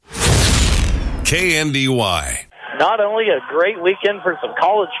KNDY. Not only a great weekend for some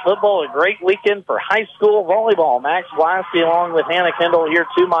college football, a great weekend for high school volleyball. Max Blasky along with Hannah Kendall here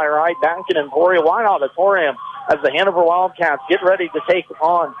to my right, back in Emporia Wine Auditorium as the Hanover Wildcats get ready to take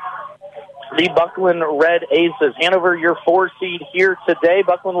on the Bucklin Red Aces. Hanover, your 4 seed here today.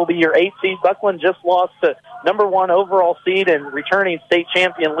 Bucklin will be your 8 seed. Bucklin just lost to number 1 overall seed and returning state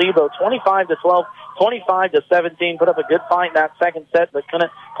champion Lebo 25-12. 25-17, put up a good fight in that second set, but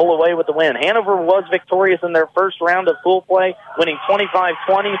couldn't pull away with the win. Hanover was victorious in their first round of pool play, winning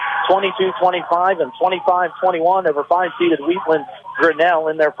 25-20, 22-25, and 25-21 over 5-seeded Wheatland Grinnell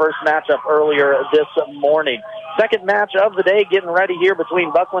in their first matchup earlier this morning. Second match of the day getting ready here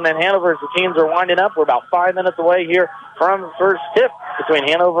between Bucklin and Hanover as the teams are winding up. We're about 5 minutes away here from first tip between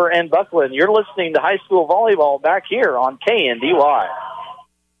Hanover and Bucklin. You're listening to high school volleyball back here on KNDY.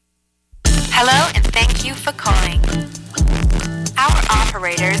 Hello, and thank you for calling. Our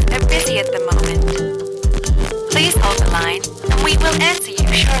operators are busy at the moment. Please hold the line, and we will answer you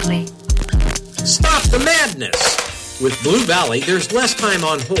shortly. Stop the madness! With Blue Valley, there's less time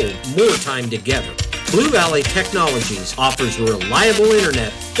on hold, more time together. Blue Valley Technologies offers reliable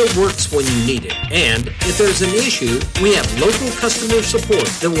internet that works when you need it. And if there's an issue, we have local customer support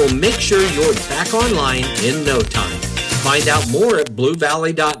that will make sure you're back online in no time. Find out more at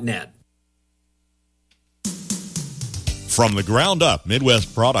bluevalley.net. From the ground up,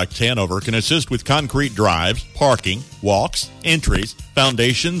 Midwest Products Hanover can assist with concrete drives, parking, walks, entries,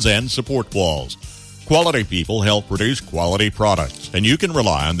 foundations, and support walls. Quality people help produce quality products, and you can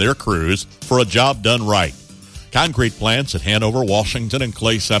rely on their crews for a job done right. Concrete plants at Hanover, Washington, and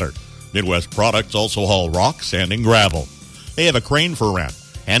Clay Center. Midwest Products also haul rock, sand, and gravel. They have a crane for rent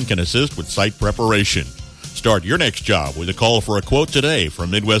and can assist with site preparation. Start your next job with a call for a quote today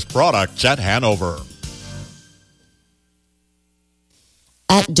from Midwest Products at Hanover.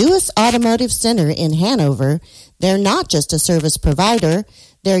 At Dewis Automotive Center in Hanover, they're not just a service provider,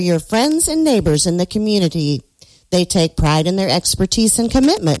 they're your friends and neighbors in the community. They take pride in their expertise and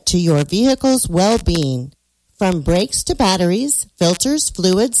commitment to your vehicle's well-being. From brakes to batteries, filters,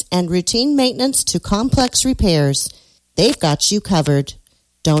 fluids, and routine maintenance to complex repairs, they've got you covered.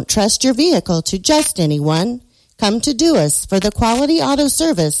 Don't trust your vehicle to just anyone. Come to Dewis for the quality auto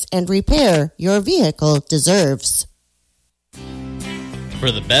service and repair your vehicle deserves. For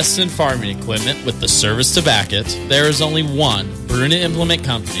the best in farming equipment with the service to back it, there is only one Bruna Implement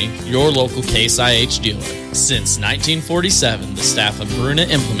Company, your local Case IH dealer. Since 1947, the staff of Bruna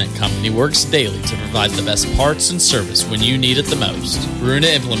Implement Company works daily to provide the best parts and service when you need it the most. Bruna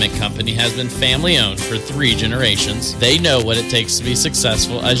Implement Company has been family-owned for 3 generations. They know what it takes to be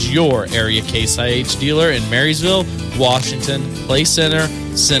successful as your area Case IH dealer in Marysville, Washington, Clay Center,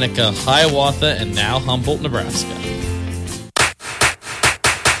 Seneca, Hiawatha, and now Humboldt, Nebraska.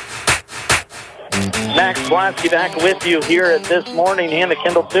 Max Blasky back with you here at this morning. Hannah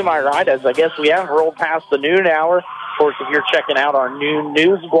Kendall to my right, as I guess we have rolled past the noon hour. Of course, if you're checking out our noon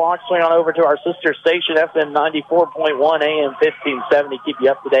news block, swing on over to our sister station, FM 94.1 AM 1570. Keep you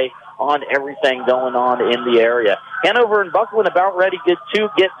up to date on everything going on in the area. Hanover and Bucklin about ready to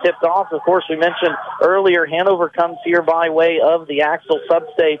get tipped off. Of course, we mentioned earlier, Hanover comes here by way of the Axel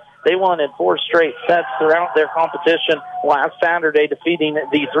Substate. They won in 4 straight sets throughout their competition last Saturday, defeating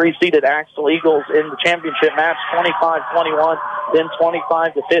the 3-seeded Axel Eagles in the championship match, 25-21, then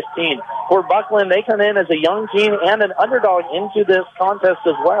 25-15. For Bucklin, they come in as a young team and an underdog into this contest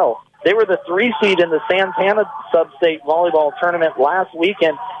as well. They were the 3 seed in the Santana Sub-State Volleyball Tournament last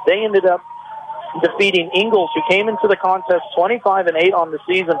weekend. They ended up defeating Ingles, who came into the contest 25-8 on the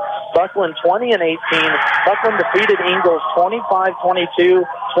season. Bucklin 20-18. Bucklin defeated Ingles 25-22,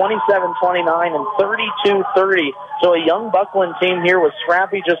 27-29, and 32-30. So a young Bucklin team here was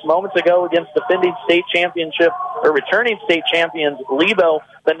scrappy just moments ago against defending state championship, or returning state champions Lebo,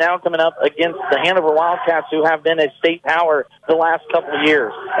 but now coming up against the Hanover Wildcats, who have been a state power the last couple of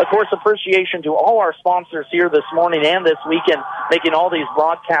years. Of course, appreciation to all our sponsors here this morning and this weekend, making all these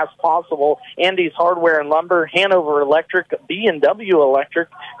broadcasts possible. Andy's Hardware and Lumber, Hanover Electric, B&W Electric,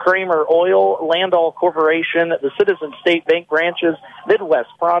 Kramer Oil, Landall Corporation, the Citizen State Bank branches, Midwest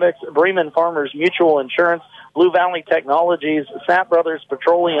Products, Bremen Farmers Mutual Insurance, Blue Valley Technologies, Sapp Brothers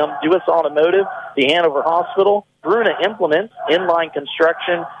Petroleum, Dewis Automotive, the Hanover Hospital, Bruna Implements, Inline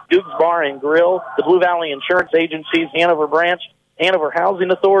Construction, Duke's Bar and Grill, the Blue Valley Insurance Agencies, Hanover Branch, Hanover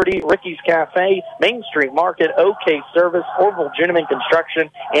Housing Authority, Ricky's Cafe, Main Street Market, OK Service, Orville Juniman Construction,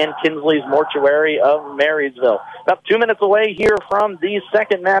 and Kinsley's Mortuary of Marysville. About 2 minutes away here from the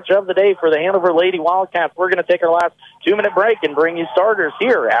second match of the day for the Hanover Lady Wildcats. We're going to take our last 2-minute break and bring you starters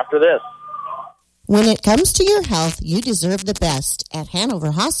here after this. When it comes to your health, you deserve the best. At Hanover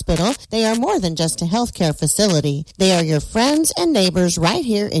Hospital, they are more than just a healthcare facility. They are your friends and neighbors right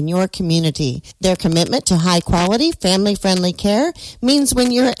here in your community. Their commitment to high-quality, family-friendly care means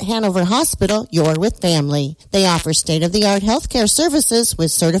when you're at Hanover Hospital, you're with family. They offer state-of-the-art healthcare services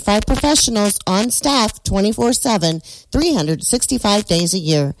with certified professionals on staff 24/7, 365 days a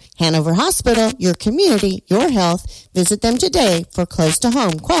year. Hanover Hospital, your community, your health. Visit them today for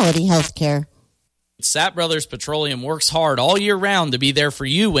close-to-home quality healthcare. Sapp Brothers Petroleum works hard all year round to be there for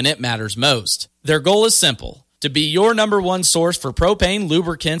you when it matters most. Their goal is simple: to be your number one source for propane,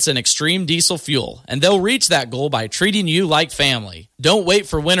 lubricants, and extreme diesel fuel. And they'll reach that goal by treating you like family. Don't wait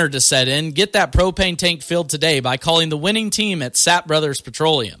for winter to set in. Get that propane tank filled today by calling the winning team at Sapp Brothers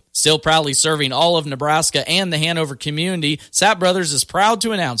Petroleum. Still proudly serving all of Nebraska and the Hanover community, Sapp Brothers is proud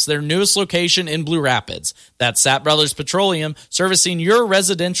to announce their newest location in Blue Rapids. That's Sapp Brothers Petroleum, servicing your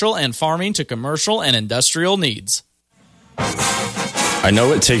residential and farming to commercial and industrial needs. I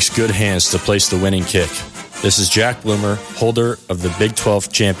know it takes good hands to place the winning kick. This is Jack Bloomer, holder of the Big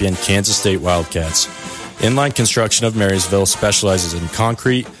 12 champion Kansas State Wildcats. Inline Construction of Marysville specializes in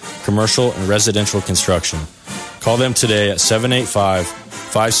concrete, commercial, and residential construction. Call them today at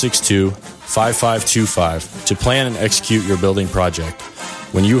 785-562-5525 to plan and execute your building project.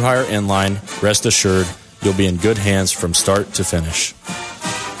 When you hire Inline, rest assured you'll be in good hands from start to finish.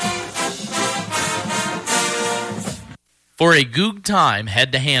 For a Goog time,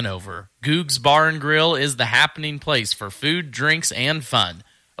 head to Hanover. Goog's Bar and Grill is the happening place for food, drinks, and fun.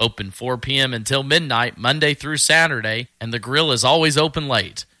 Open 4 p.m. until midnight, Monday through Saturday, and the grill is always open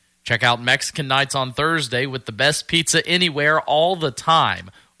late. Check out Mexican nights on Thursday with the best pizza anywhere all the time.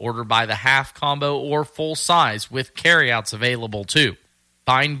 Order by the half combo or full size with carryouts available too.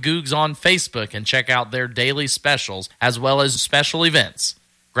 Find Googs on Facebook and check out their daily specials as well as special events.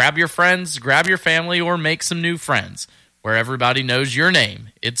 Grab your friends, grab your family, or make some new friends. Where everybody knows your name,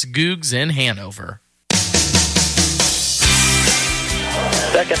 it's Googs in Hanover.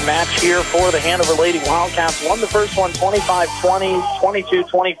 Second match here for the Hanover Lady Wildcats. Won the first one 25-20,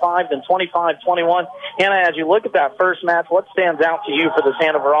 22-25, then 25-21. Hannah, as you look at that first match, what stands out to you for this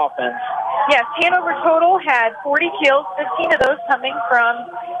Hanover offense? Yes, Hanover total had 40 kills, 15 of those coming from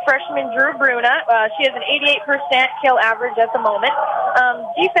freshman Drew Bruna. She has an 88% kill average at the moment.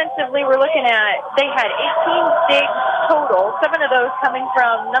 Defensively, we're looking at, they had 18 digs total, 7 of those coming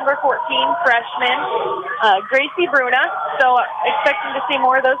from number 14 freshman Gracie Bruna. So expecting to see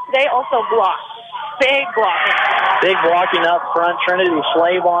more of those today. Also blocks. Big blocking. Big blocking up front. Trinity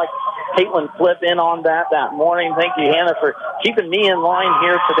Schlabach, Caitlin Flip in on that morning. Thank you, Hannah, for keeping me in line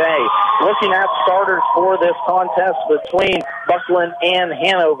here today. Looking at starters for this contest between Bucklin and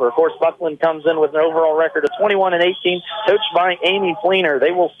Hanover. Of course, Bucklin comes in with an overall record of 21-18, coached by Amy Fleener.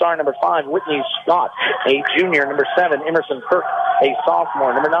 They will start number 5, Whitney Scott, a junior. Number 7, Emerson Kirk, a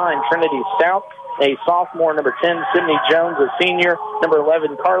sophomore. Number 9, Trinity Stout, a sophomore. Number 10, Sydney Jones, a senior. Number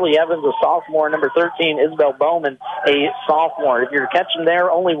 11, Carly Evans, a sophomore. Number 13, Isabel Bowman, a sophomore. If you're catching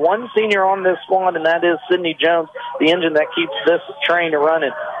there, only one senior on this squad, and that is Sydney Jones, the engine that keeps this train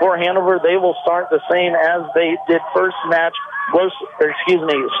running. For Hanover, they will start the same as they did first match.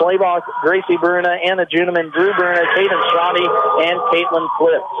 Schlabach, Gracie Bruna, Anna Juneman, Drew Bruna, Kaden Shoddy, and Caitlin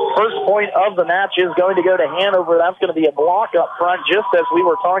Flip. First point of the match is going to go to Hanover. That's going to be a block up front, just as we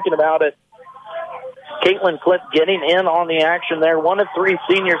were talking about it. Caitlin Flip getting in on the action there. One of 3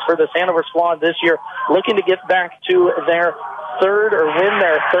 seniors for this Hanover squad this year, looking to get back to their win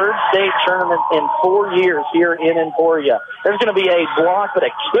their third state tournament in 4 years here in Emporia. There's going to be a block, but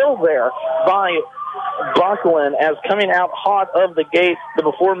a kill there by Bucklin, as coming out hot of the gate, the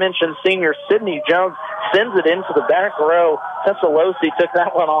before-mentioned senior Sydney Jones sends it into the back row. Tessalossi took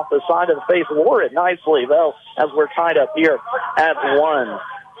that one off the side of the face, wore it nicely, though, as we're tied up here at 1. Of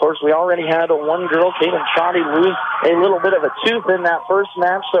course, we already had one girl, Kaden Shoddy, lose a little bit of a tooth in that first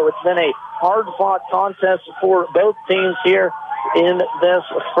match, so it's been a hard-fought contest for both teams here in this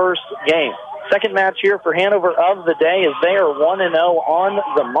first game. Second match here for Hanover of the day is they are 1-0 on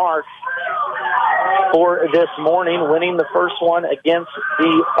the mark for this morning, winning the first one against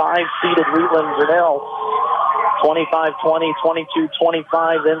the 5-seeded Wheatland Grinnell, 25-20,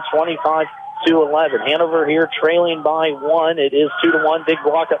 22-25, then 25-11. Hanover here trailing by 1. It is 2-1. Big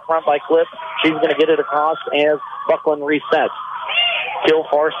block up front by Cliff. She's going to get it across as Bucklin resets. Kill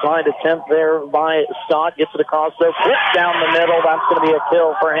far side attempt there by Stott. Gets it across, though. Flips down the middle. That's going to be a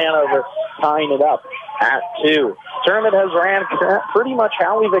kill for Hanover, tying it up at 2. tournament has ran pretty much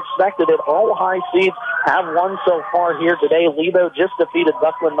how we've expected it. All high seeds have won so far here today. Lebo just defeated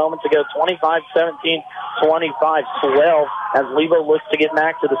Bucklin moments ago, 25-17, 25-12, as Lebo looks to get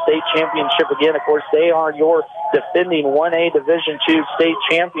back to the state championship again. Of course, they are your defending 1A Division II state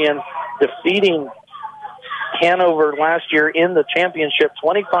champions, defeating Hanover last year in the championship,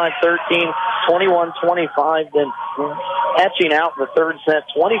 25-13, 21-25, then etching out the third set,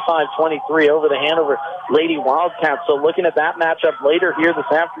 25-23 over the Hanover Lady Wildcats. So looking at that matchup later here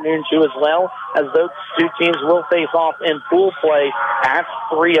this afternoon, too, as well, as those two teams will face off in pool play at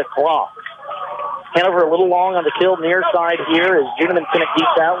 3 o'clock. Hanover a little long on the kill near side here as Juneman's going to keep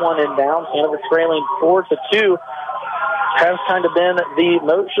that one in bounds. Hanover trailing 4-2. Has kind of been the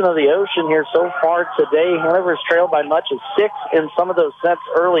motion of the ocean here so far today. Hanover's trailed by much as 6 in some of those sets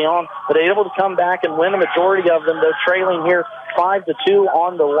early on, but able to come back and win a majority of them. They're trailing here 5-2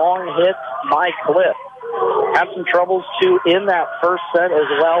 on the long hit by Cliff. Had some troubles, too, in that first set as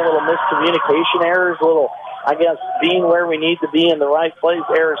well. Little miscommunication errors, little, being where we need to be in the right place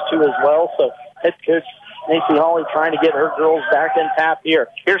errors, too, as well. So head coach Macy Hawley trying to get her girls back in tap here.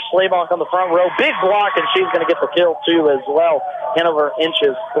 Here's Slaybaugh on the front row. Big block, and she's going to get the kill, too, as well. Hanover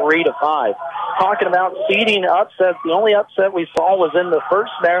inches 3-5. Talking about seeding upsets, the only upset we saw was in the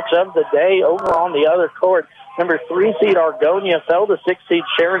first match of the day over on the other court. Number 3 seed Argonia fell to 6 seed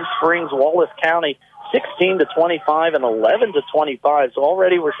Sharon Springs, Wallace County, 16-25 and 11-25. So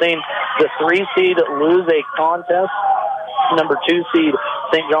already we're seeing the 3 seed lose a contest. Number 2 seed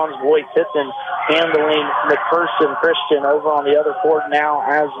St. John's Boy Tipton handling McPherson Christian over on the other court now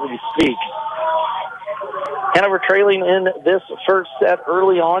as we speak. Hanover trailing in this first set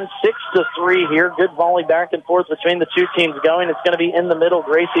early on, 6-3 here. Good volley back and forth between the two teams going. It's going to be in the middle.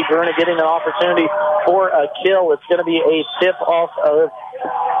 Gracie Bruna getting an opportunity for a kill. It's going to be a tip off of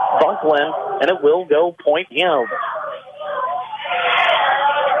Bucklin, and it will go point Hanover.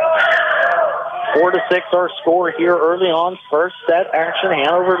 4-6 our score here early on. First set action.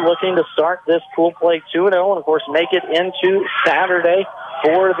 Hanover looking to start this pool play 2-0 and, of course, make it into Saturday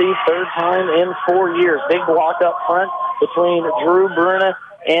for the third time in 4 years. Big block up front between Drew Bruna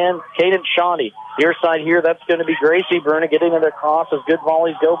and Caden Shoddy. Your side here, that's going to be Gracie Bruna getting it across as good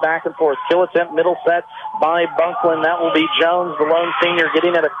volleys go back and forth. Kill attempt, middle set by Bucklin. That will be Jones, the lone senior,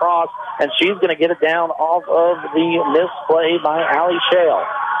 getting it across, and she's going to get it down off of the misplay by Allie Shale.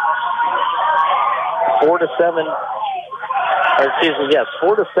 4-7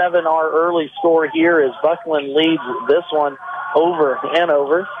 our early score here as Bucklin leads this one over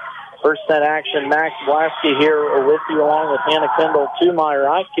Hanover. First set action, Max Blasky here with you along with Hannah Kendall to my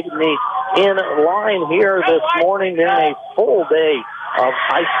right, keeping me in line here this morning in a full day of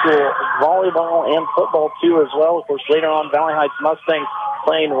high school volleyball and football too as well. Of course, later on, Valley Heights Mustangs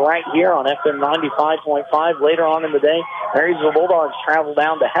playing right here on FM 95.5. Later on in the day, Marysville Bulldogs travel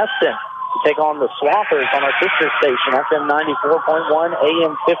down to Heston to take on the Swaffers on our sister station, FM 94.1,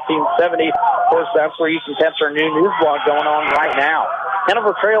 AM 1570. Of course, that's where you can catch our new news blog going on right now.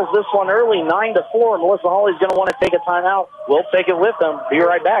 Hanover trails this one early, 9-4. Melissa Hawley's going to want to take a timeout. We'll take it with them. Be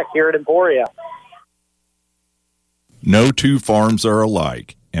right back here at Emporia. No two farms are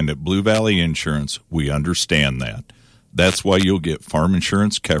alike, and at Blue Valley Insurance, we understand that. That's why you'll get farm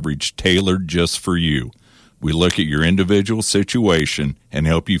insurance coverage tailored just for you. We look at your individual situation and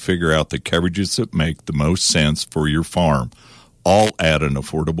help you figure out the coverages that make the most sense for your farm, all at an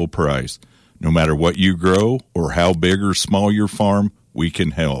affordable price. No matter what you grow or how big or small your farm, we can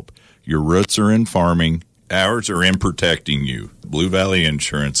help. Your roots are in farming. Ours are in protecting you. Blue Valley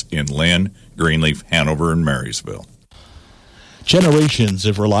Insurance in Lynn, Greenleaf, Hanover, and Marysville. Generations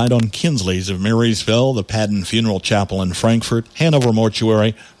have relied on Kinsley's of Marysville, the Padden Funeral Chapel in Frankfort, Hanover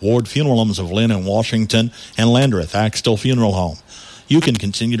Mortuary, Ward Funeral Homes of Lynn and Washington, and Landreth Axtell Funeral Home. You can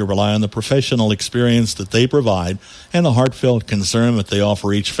continue to rely on the professional experience that they provide and the heartfelt concern that they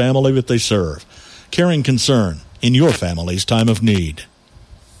offer each family that they serve. Caring concern in your family's time of need.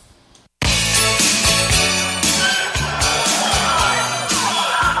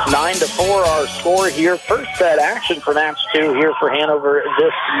 9-4 our score here. First set action for match 2 here for Hanover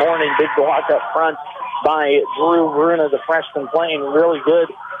this morning. Big block up front by Drew Bruna, the freshman, playing really good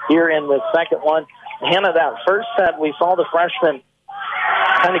here in the second one. Hannah, that first set, we saw the freshman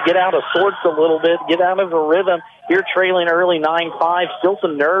kind of get out of sorts a little bit, get out of a rhythm here trailing early 9-5. Still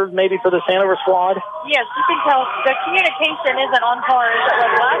some nerve maybe for this Hanover squad? Yes, you can tell the communication isn't on par as it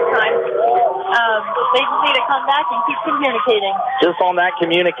was last time. They just need to come back and keep communicating. Just on that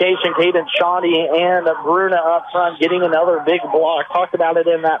communication, Caden Shoddy and Bruna up front getting another big block. Talked about it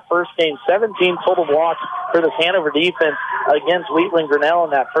in that first game. 17 total blocks for this Hanover defense against Wheatland Grinnell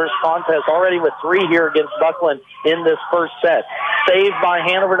in that first contest. Already with 3 here against Bucklin in this first set. Saved by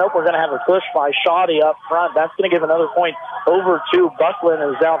Hanover. Nope, we're going to have a push by Shoddy up front. That's going to give another point over to Bucklin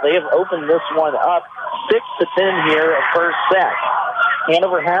as out. They have opened this one up 6-10 here at first set.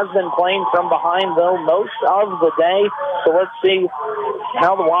 Hanover has been playing from behind, though, most of the day. So let's see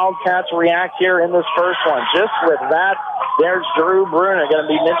how the Wildcats react here in this first one. Just with that, there's Drew Bruna. Going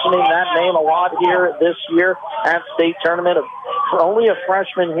to be mentioning that name a lot here this year at state tournament. Only a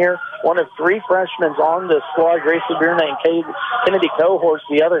freshman here, one of 3 freshmen on this squad, Gracie Bruna and Kennedy cohorts,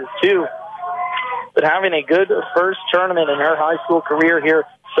 the other 2. But having a good first tournament in her high school career here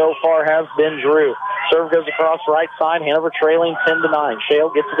so far has been Drew. Serve goes across right side. Hanover trailing 10-9. Shale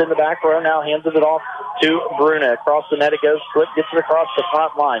gets it in the back row now, hands it off to Bruna. Across the net it goes. Clip gets it across the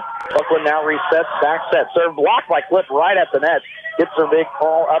front line. Bucklin now resets, back set. Serve blocked by Clip right at the net. Gets her big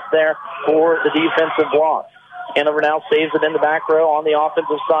call up there for the defensive block. Hanover now saves it in the back row on the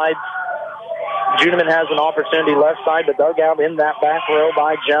offensive side. Juneman has an opportunity left side, but dug out in that back row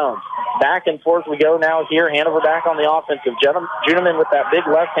by Jones. Back and forth we go now here. Hanover back on the offensive. Juneman with that big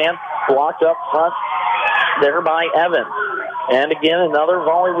left hand blocked up front there by Evans. And again, another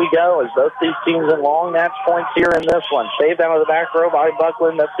volley we go as both these teams in long match points here in this one. Saved out of the back row by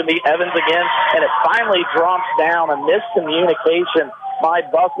Bucklin. That's going to be Evans again. And it finally drops down. A miscommunication by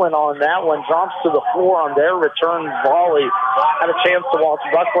Bucklin on that one. Drops to the floor on their return volley. Had a chance to watch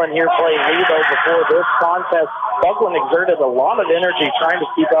Bucklin here play Lebo before this contest. Bucklin exerted a lot of energy trying to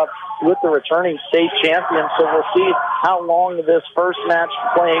keep up with the returning state champions, so we'll see how long this first match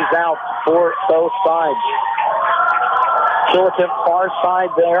plays out for both sides. Chilliton far side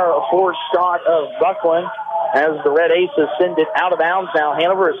there for Scott of Bucklin as the Red Aces send it out of bounds now.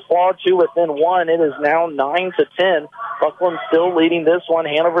 Hanover is clawed to within 1. It is now 9-10. Bucklin still leading this one.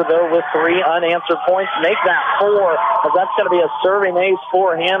 Hanover, though, with 3 unanswered points. Make that 4, as that's going to be a serving ace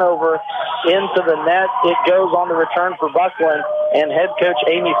for Hanover into the net. It goes on the return for Bucklin, and head coach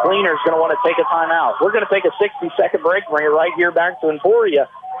Amy Fleener is going to want to take a timeout. We're going to take a 60-second break. Bring it right here back to Emporia.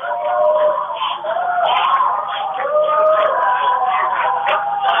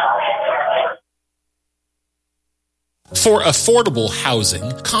 For affordable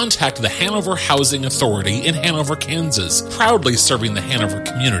housing, contact the Hanover Housing Authority in Hanover, Kansas. Proudly serving the Hanover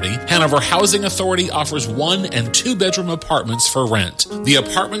community, Hanover Housing Authority offers 1- and 2-bedroom apartments for rent. The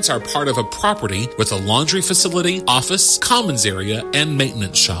apartments are part of a property with a laundry facility, office, commons area, and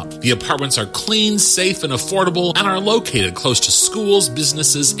maintenance shop. The apartments are clean, safe, and affordable and are located close to schools,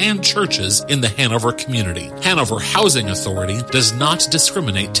 businesses, and churches in the Hanover community. Hanover Housing Authority does not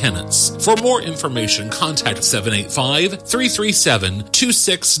discriminate tenants. For more information, contact 785-337-2692.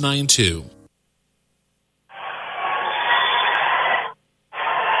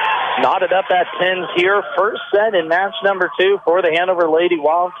 Knotted up at 10s here. First set in match number 2 for the Hanover Lady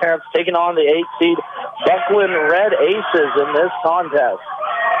Wildcats taking on the 8-seed Bucklin Red Aces in this contest.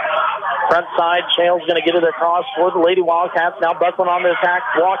 Front side, Shale's going to get it across for the Lady Wildcats. Now Bucklin on the attack.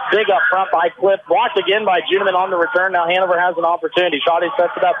 Blocked big up front by Cliff. Blocked again by Juneman on the return. Now Hanover has an opportunity. Shoddy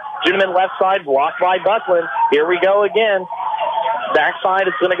sets it up. Juneman left side. Blocked by Bucklin. Here we go again.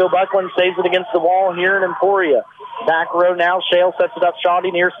 Backside, it's going to go Bucklin. Saves it against the wall here in Emporia. Back row now. Shale sets it up.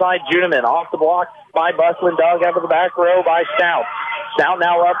 Shoddy near side. Juneman off the block by Bucklin. Dug out of the back row by Stout. Stout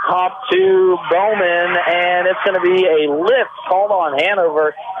now up top to Bowman, and it's going to be a lift called on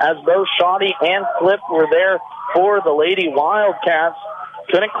Hanover as both Shoddy and Clip were there for the Lady Wildcats.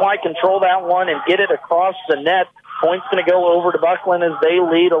 Couldn't quite control that one and get it across the net. Point's going to go over to Bucklin as they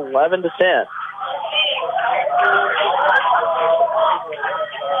lead 11-10.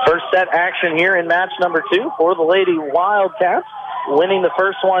 First set action here in match number 2 for the Lady Wildcats. Winning the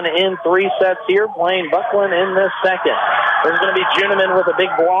first one in 3 sets here, playing Bucklin in this second. There's going to be Juneman with a big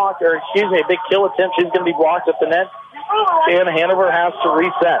block, a big kill attempt. She's going to be blocked at the net, and Hanover has to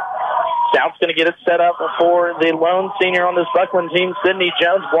reset. Stout's going to get it set up for the lone senior on this Bucklin team, Sydney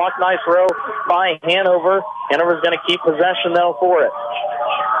Jones. Block nice row by Hanover. Hanover's going to keep possession, though, for it.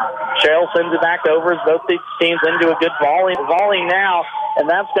 Cheryl sends it back over as both these teams into a good volley now, and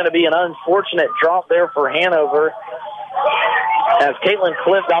that's going to be an unfortunate drop there for Hanover. As Caitlin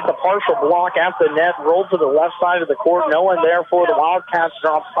Cliff got the partial block at the net, rolled to the left side of the court. No one there for the Wildcats,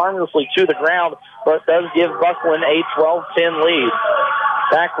 drops harmlessly to the ground, but does give Bucklin a 12-10 lead.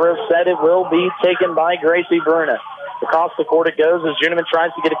 Back row set, it will be taken by Gracie Bruna. Across the court it goes as Juneman tries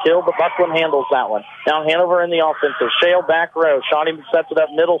to get a kill, but Bucklin handles that one. Now Hanover in the offensive. Shale back row. Shotty sets it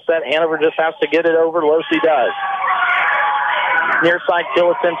up middle set. Hanover just has to get it over. Losey does. Near side kill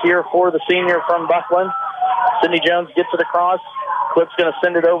attempt here for the senior from Bucklin. Sydney Jones gets it across. Clip's going to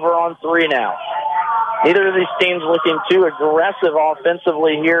send it over on three now. Neither of these teams looking too aggressive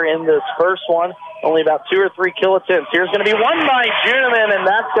offensively here in this first one. Only about 2 or 3 kill attempts. Here's going to be one by Juneman, and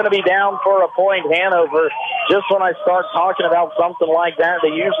that's going to be down for a point, Hanover. Just when I start talking about something like that,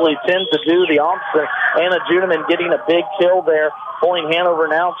 they usually tend to do the opposite. Anna Juneman getting a big kill there, pulling Hanover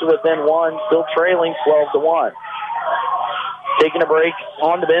now to within 1, still trailing 12-1. Taking a break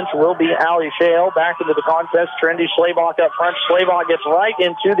on the bench will be Allie Shale. Back into the contest, Trendy Schlabach up front. Schlabach gets right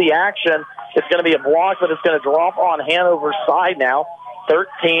into the action. It's going to be a block, but it's going to drop on Hanover's side now.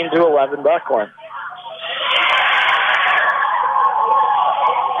 13-11 Bucklin.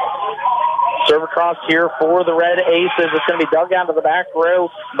 Serve across here for the Red Aces. It's going to be dug out to the back row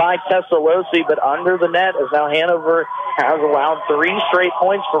by Tessa Losey, but under the net as now Hanover has allowed 3 straight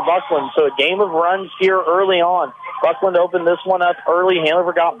points for Bucklin. So a game of runs here early on. Bucklin opened this one up early.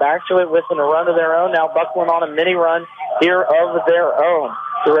 Hanover got back to it with a run of their own. Now Bucklin on a mini run here of their own.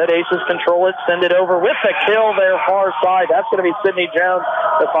 The Red Aces control it, send it over with the kill there far side. That's going to be Sydney Jones,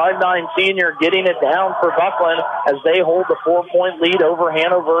 the 5'9 senior, getting it down for Bucklin as they hold the 4-point lead over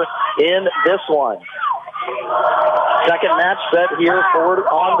Hanover in this one. Second match set here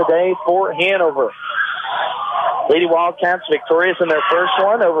on the day for Hanover. Lady Wildcats victorious in their first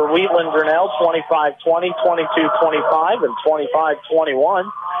one over Wheatland Grinnell, 25-20, 22-25, and 25-21.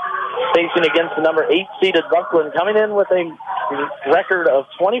 Facing against the number 8-seeded Bucklin, coming in with a record of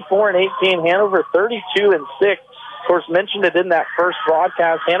 24-18. Hanover 32-6. Of course, mentioned it in that first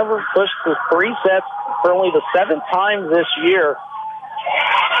broadcast. Hanover pushed to 3 sets for only the 7th time this year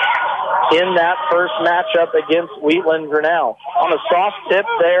in that first matchup against Wheatland Grinnell. On a soft tip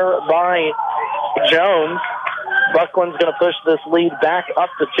there by Jones, Bucklin's going to push this lead back up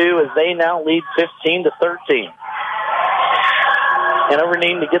to 2 as they now lead 15-13. Hanover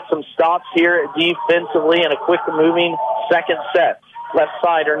needing to get some stops here defensively in a quick-moving second set. Left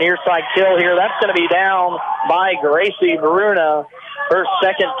side or near side kill here. That's going to be down by Gracie Bruna. Her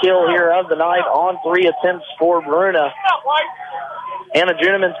second kill here of the night on 3 attempts for Bruna. Anna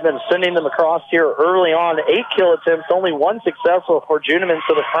Juneman's been sending them across here early on. 8 kill attempts, only 1 successful for Juneman.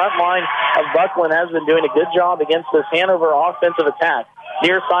 So the front line of Bucklin has been doing a good job against this Hanover offensive attack.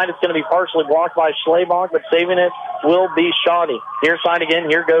 Near side, it's going to be partially blocked by Schlabach, but saving it will be Shoddy. Near side again,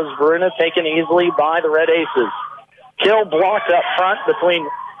 here goes Bruna, taken easily by the Red Aces. Kill blocked up front between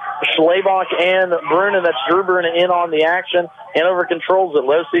Schlabach and Bruna. That's Drew Bruna in on the action. Hanover controls it.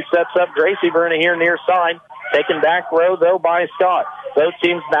 Losey sets up Gracie Bruna here near side. Taken back row, though, by Scott. Both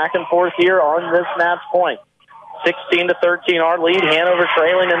teams back and forth here on this match point. 16-13 our lead. Hanover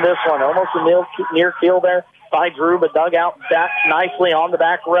trailing in this one. Almost a near kill there by Drew, but dug out back nicely on the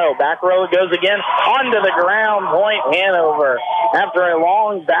back row. Back row it goes again. Onto the ground, point Hanover. After a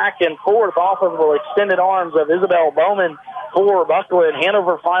long back and forth off of the extended arms of Isabel Bowman for Bucklin,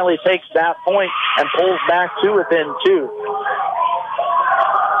 Hanover finally takes that point and pulls back to within 2.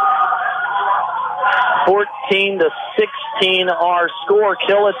 14-16 our score.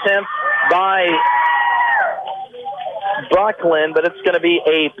 Kill attempt by Bucklin, but it's going to be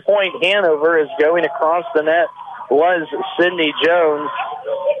a point. Hanover is going across the net was Sydney Jones,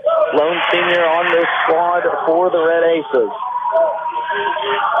 lone senior on this squad for the Red Aces.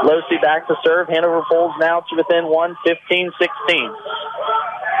 Losey back to serve. Hanover pulls now to within 1, 15-16.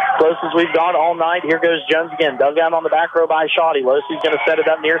 Closest we've got all night. Here goes Jones again. Dug out on the back row by Shoddy. Losey's going to set it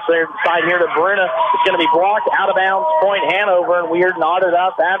up near side here to Bruna. It's going to be blocked out of bounds. Point Hanover, and Weird knotted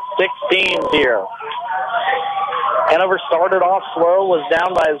up at 16 here. Hanover started off slow, was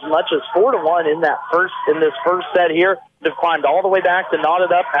down by as much as 4-1 in this first set here. They've climbed all the way back to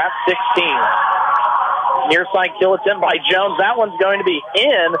knotted up at 16. Near side kill attempt by Jones. That one's going to be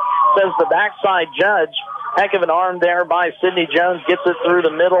in, says the backside judge. Heck of an arm there by Sydney Jones. Gets it through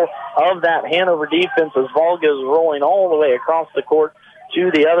the middle of that Hanover defense as ball goes rolling all the way across the court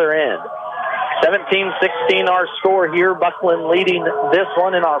to the other end. 17-16 our score here. Bucklin leading this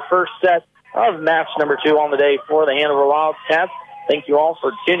one in our first set of match number 2 on the day for the Hanover Wildcats. Thank you all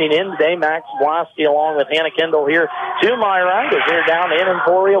for tuning in today. Max Blasky along with Hannah Kendall here to my right as we're down in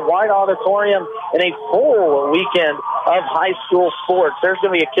Emporia White Auditorium in a full weekend of high school sports. There's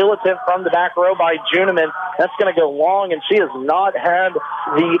going to be a kill attempt from the back row by Juneman. That's going to go long, and she has not had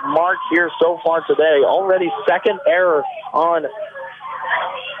the mark here so far today. Already second error on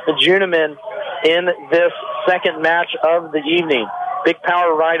the Juneman in this second match of the evening. Big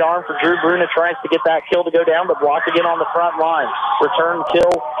power right arm for Drew Bruna. Tries to get that kill to go down, but blocked again on the front line. Return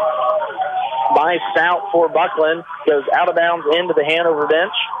kill by Stout for Bucklin. Goes out of bounds into the Hanover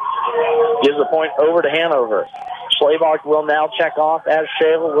bench. Gives the point over to Hanover. Schlabach will now check off as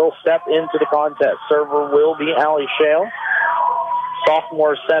Shale will step into the contest. Server will be Allie Shale.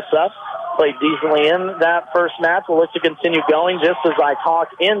 Sophomore sets up. Played decently in that first match. We'll look to continue going. Just as I talk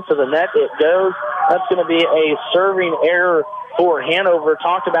into the net, it goes. That's going to be a serving error for Hanover.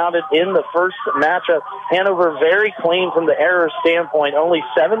 Talked about it in the first matchup. Hanover very clean from the error standpoint. Only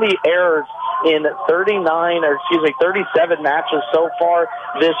 70 errors in 37 matches so far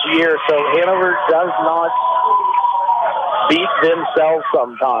this year. So Hanover does not beat themselves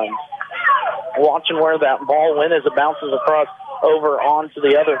sometimes. Watching where that ball went as it bounces across over onto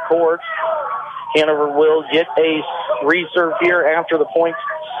the other court. Hanover will get a reserve here after the points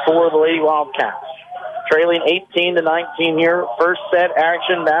for the Lady Wildcats. Trailing 18-19 here. First set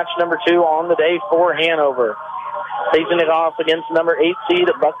action, match number 2 on the day for Hanover. Facing it off against number 8 seed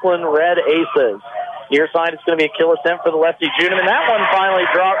Bucklin Red Aces. Near side, it's going to be a kill attempt for the lefty Juneman. That one finally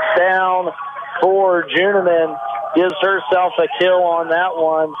drops down for Juneman. Gives herself a kill on that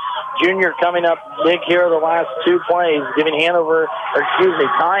one. Junior coming up big here the last 2 plays,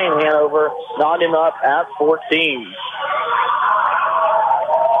 tying Hanover, knotting up at 14.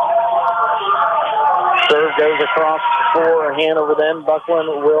 Serve goes across for Hanover then. Bucklin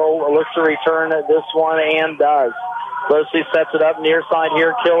will look to return this one and does. Losey sets it up near side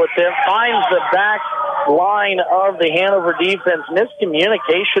here. Kill attempt. Finds the back line of the Hanover defense.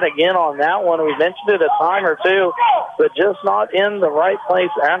 Miscommunication again on that one. We mentioned it a time or two, but just not in the right place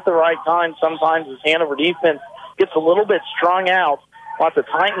at the right time. Sometimes this Hanover defense gets a little bit strung out. We'll have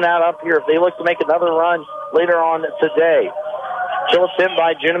to tighten that up here if they look to make another run later on today. Kill attempt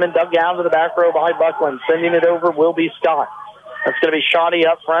by Juneman, dug down to the back row by Bucklin. Sending it over will be Scott. That's going to be Shoddy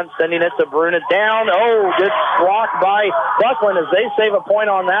up front, sending it to Bruna. Down. Oh, good block by Bucklin as they save a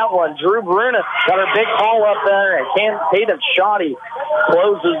point on that one. Drew Bruna got her big haul up there, and Hayden Shoddy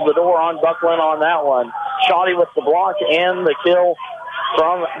closes the door on Bucklin on that one. Shoddy with the block and the kill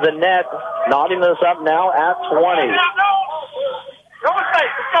from the net, knotting this up now at 20.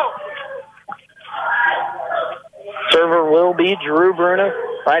 Server will be Drew Bruna.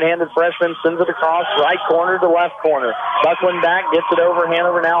 Right-handed freshman sends it across right corner to left corner. Bucklin back, gets it over.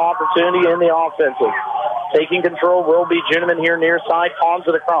 Hanover now opportunity in the offensive. Taking control will be Juneman here near side. Pawns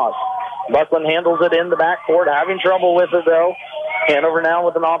it across. Bucklin handles it in the backcourt. Having trouble with it, though. Hanover now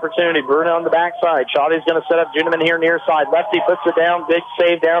with an opportunity. Bruna on the backside. Shoddy's going to set up Juneman here near side. Lefty puts it down. Big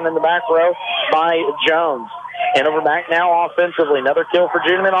save down in the back row by Jones. Hanover back now offensively. Another kill for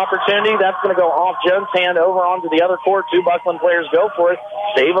Juneman opportunity. That's going to go off Jones' hand over onto the other court. 2 Bucklin players go for it.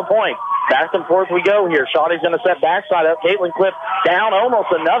 Save a point. Back and forth we go here. Shoddy's going to set backside up. Caitlin Cliff down. Almost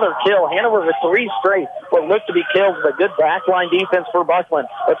another kill. Hanover with 3 straight. What looked to be kills, but good backline defense for Bucklin.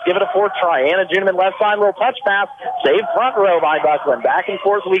 Let's give it a 4th try. Anna Juneman left side. Little touch pass. Save front row by Bucklin. Back and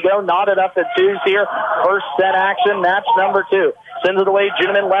forth we go. Knotted up at 2s here. First set action. Match number 2. Sends it away.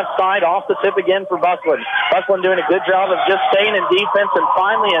 Juneman left side. Off the tip again for Bucklin. Bucklin doing a good job of just staying in defense, and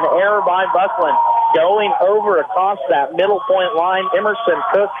finally an error by Bucklin. Going over across that middle point line. Emerson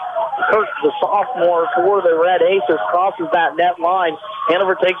Kirk, the sophomore for the Red Aces, crosses that net line.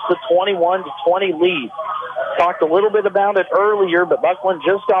 Hanover takes the 21-20 lead. Talked a little bit about it earlier, but Bucklin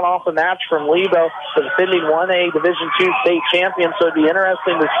just got off a match from Lebo, the defending 1A Division II state champion, so it'd be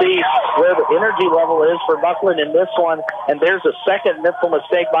interesting to see where the energy level is for Bucklin in this one. And there's a second mental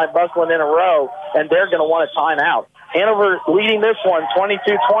mistake by Bucklin in a row, and they're going to want a timeout. Hanover leading this one, 22-20.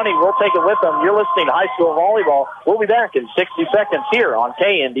 We'll take it with them. You're listening to High School Volleyball. We'll be back in 60 seconds here on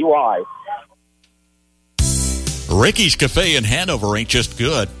KNDY. Ricky's Cafe in Hanover ain't just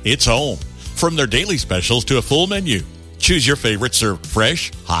good, it's home. From their daily specials to a full menu, choose your favorite served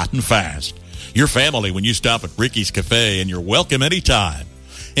fresh, hot, and fast. Your family when you stop at Ricky's Cafe, and you're welcome anytime.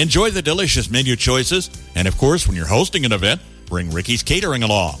 Enjoy the delicious menu choices, and of course, when you're hosting an event, bring Ricky's Catering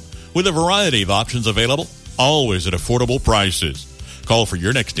along. With a variety of options available, always at affordable prices. Call for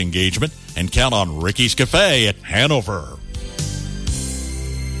your next engagement and count on Ricky's Cafe at Hanover.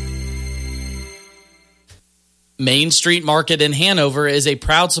 Main Street Market in Hanover is a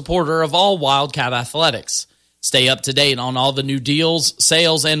proud supporter of all Wildcat athletics. Stay up to date on all the new deals,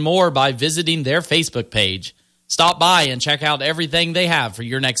 sales, and more by visiting their Facebook page. Stop by and check out everything they have for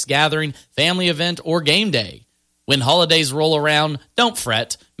your next gathering, family event, or game day. When holidays roll around, don't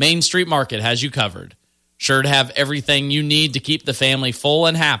fret. Main Street Market has you covered. Sure to have everything you need to keep the family full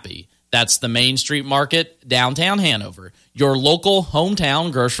and happy. That's the Main Street Market, downtown Hanover, your local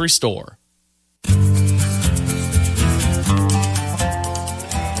hometown grocery store.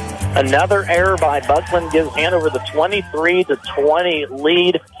 Another error by Bucklin gives Hanover the 23-20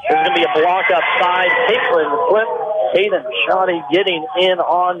 lead. There's going to be a block upside. Caitlin Flip, Hayden Shoddy getting in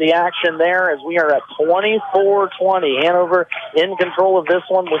on the action there as we are at 24-20. Hanover in control of this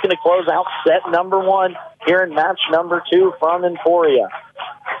one, looking to close out set number 1 here in match number 2 from Emporia.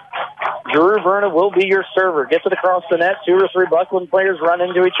 Drew Bruna will be your server. Gets it across the net. 2 or 3 Bucklin players run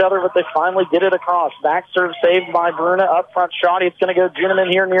into each other, but they finally get it across. Back serve saved by Bruna. Up front, Shoddy. It's going to go Juneman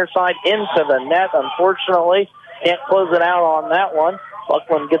here near side into the net. Unfortunately, can't close it out on that one.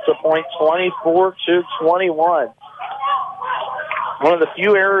 Bucklin gets a point, 24-21. One of the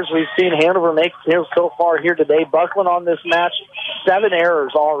few errors we've seen Hanover make here so far here today. Bucklin on this match, 7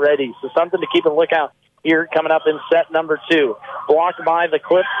 errors already. So something to keep a lookout here coming up in set number 2. Blocked by the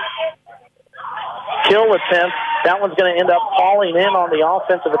Clip. Kill attempt. That one's going to end up falling in on the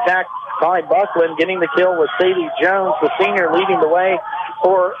offensive attack by Bucklin. Getting the kill with Sadie Jones, the senior, leading the way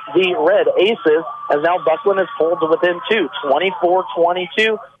for the Red Aces, as now Bucklin is pulled to within 2.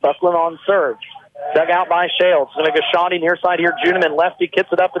 24-22. Bucklin on serve. Dug out by Shale. It's going to go Shoddy near side here. Juneman lefty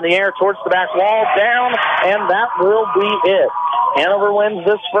kicks it up in the air towards the back wall. Down, and that will be it. Hanover wins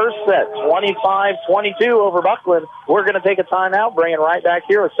this first set, 25-22 over Bucklin. We're going to take a timeout, bring it right back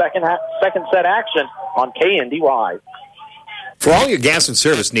here with second set action on KNDY. For all your gas and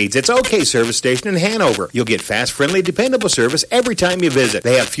service needs, it's OK Service Station in Hanover. You'll get fast, friendly, dependable service every time you visit.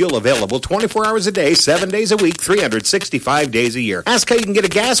 They have fuel available 24 hours a day, 7 days a week, 365 days a year. Ask how you can get a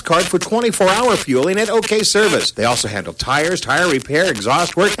gas card for 24-hour fueling at OK Service. They also handle tires, tire repair,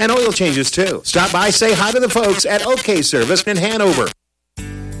 exhaust work, and oil changes too. Stop by, say hi to the folks at OK Service in Hanover.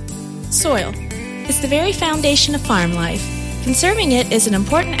 Soil is the very foundation of farm life. Conserving it is an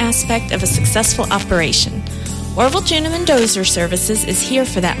important aspect of a successful operation. Orville Juneman Dozer Services is here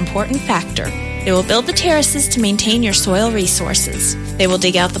for that important factor. They will build the terraces to maintain your soil resources. They will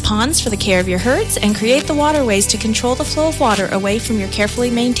dig out the ponds for the care of your herds and create the waterways to control the flow of water away from your carefully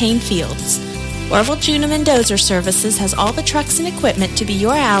maintained fields. Orville Juneman Dozer Services has all the trucks and equipment to be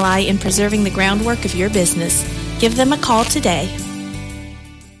your ally in preserving the groundwork of your business. Give them a call today.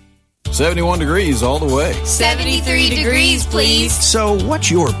 71 degrees all the way. 73 degrees, please. So what's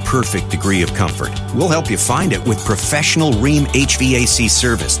your perfect degree of comfort? We'll help you find it with professional Rheem HVAC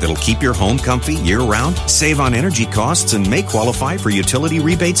service that'll keep your home comfy year-round, save on energy costs, and may qualify for utility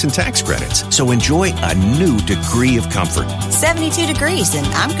rebates and tax credits. So enjoy a new degree of comfort. 72 degrees, and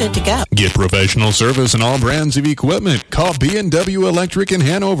I'm good to go. Get professional service on all brands of equipment. Call B&W Electric in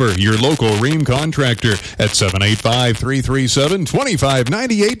Hanover, your local Rheem contractor, at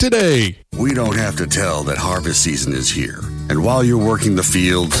 785-337-2598 today. We don't have to tell that harvest season is here. And while you're working the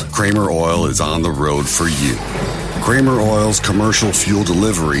fields, Kramer Oil is on the road for you. Kramer Oil's commercial fuel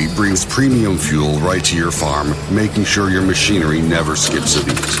delivery brings premium fuel right to your farm, making sure your machinery never skips a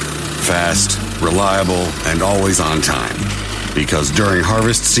beat. Fast, reliable, and always on time. Because during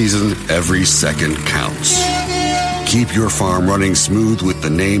harvest season, every second counts. Keep your farm running smooth with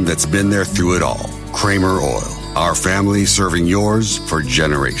the name that's been there through it all. Kramer Oil. Our family serving yours for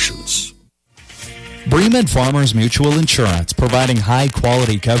generations. Bremen Farmers Mutual Insurance, providing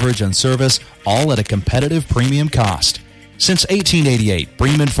high-quality coverage and service, all at a competitive premium cost. Since 1888,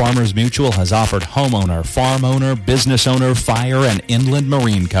 Bremen Farmers Mutual has offered homeowner, farm owner, business owner, fire, and inland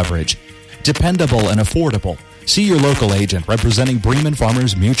marine coverage. Dependable and affordable. See your local agent representing Bremen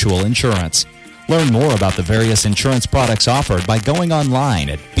Farmers Mutual Insurance. Learn more about the various insurance products offered by going online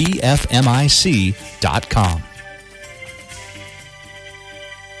at bfmic.com.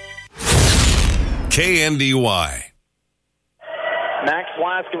 KNDY. Max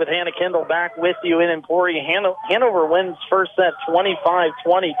Laska with Hannah Kendall back with you in Emporia. Hanover wins first set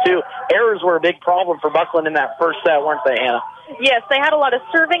 25-22. Errors were a big problem for Bucklin in that first set, weren't they, Hannah? Yes, they had a lot of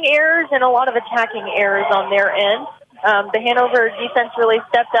serving errors and a lot of attacking errors on their end. The Hanover defense really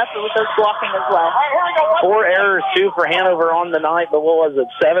stepped up with those blocking as well. 4 errors, too, for Hanover on the night, but what was it,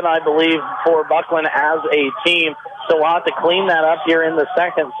 7, I believe, for Bucklin as a team. So we'll have to clean that up here in the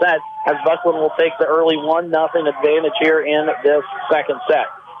second set as Bucklin will take the early 1-0 advantage here in this second set.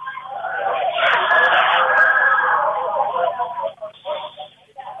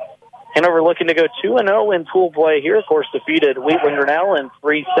 Hanover looking to go 2-0 in pool play here. Of course, defeated Wheatland Grinnell in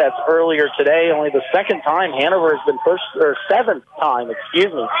 3 sets earlier today. Only the second time Hanover has been pushed, or 7th time,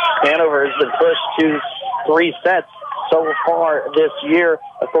 Hanover has been pushed to 3 sets so far this year.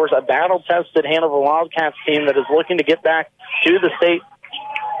 Of course, a battle-tested Hanover Wildcats team that is looking to get back to the state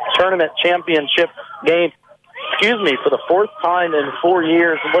tournament championship game, for the 4th time in 4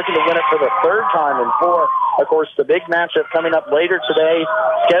 years, looking to win it for the 3rd time in 4. Of course, the big matchup coming up later today,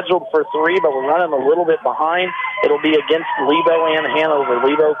 scheduled for 3, but we're running a little bit behind. It'll be against Lebo and Hanover.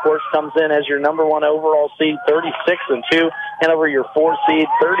 Lebo, of course, comes in as your number 1 overall seed, 36-2. Hanover, your 4 seed,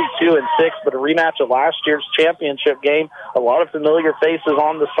 32-6. But a rematch of last year's championship game. A lot of familiar faces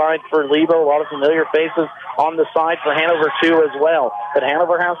on the side for Lebo. A lot of familiar faces on the side for Hanover, too, as well. But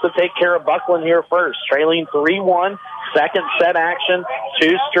Hanover has to take care of Bucklin here first, trailing 3-1. Second set action,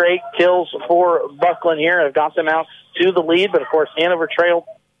 2 straight kills for Bucklin here. Have got them out to the lead, but of course Hanover trailed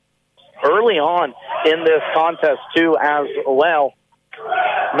early on in this contest too as well.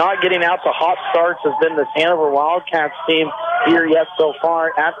 Not getting out to hot starts has been this Hanover Wildcats team here yet so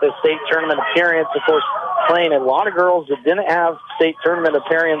far at the state tournament appearance. Of course, playing a lot of girls that didn't have state tournament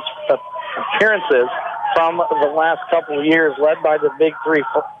appearances from the last couple of years, led by the big 3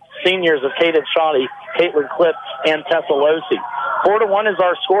 seniors of Kaden Shoddy, Caitlin Clipp, and Tessa Losi. 4-1 is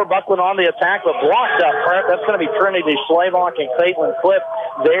our score. Bucklin on the attack, but blocked up front. That's going to be Trinity Schlavach and Caitlin Clipp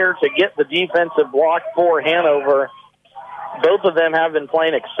there to get the defensive block for Hanover. Both of them have been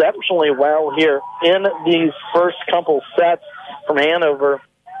playing exceptionally well here in these first couple sets from Hanover.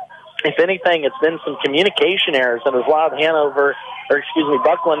 If anything, it's been some communication errors that has allowed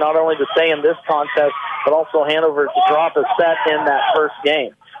Bucklin not only to stay in this contest, but also Hanover to drop a set in that first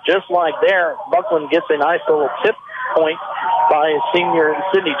game. Just like there, Bucklin gets a nice little tip point by senior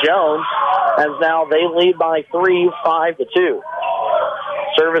Sydney Jones, as now they lead by 3, 5-2.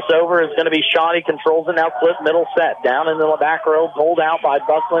 Service over is going to be Shoddy, controls it now. Clip middle set, down in the back row, pulled out by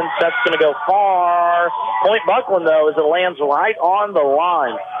Bucklin. Set's going to go far. Point Bucklin, though, as it lands right on the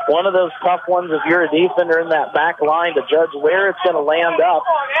line. One of those tough ones if you're a defender in that back line to judge where it's going to land up.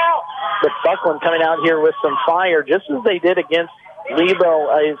 But Bucklin coming out here with some fire, just as they did against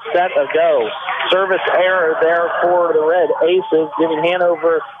Lebo a set ago. Service error there for the Red Aces, giving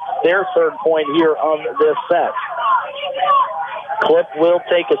Hanover their 3rd point here on this set. Clip will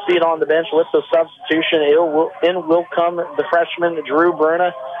take a seat on the bench with the substitution. In will come the freshman Drew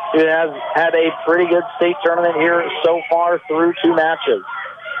Bruna, who has had a pretty good state tournament here so far through 2 matches.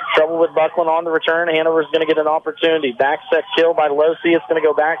 Trouble with Bucklin on the return. Hanover's going to get an opportunity. Back set kill by Losi. It's going to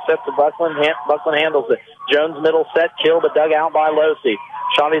go back set to Bucklin. Bucklin handles it. Jones middle set kill, but dug out by Losi.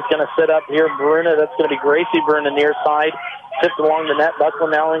 Shoddy's going to sit up here. Bruna, that's going to be Gracie Bruna near side. Tipped along the net.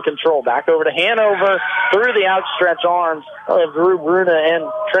 Bucklin now in control. Back over to Hanover. Through the outstretched arms of Drew Bruna and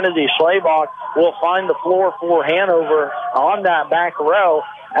Trinity Schlavach will find the floor for Hanover on that back row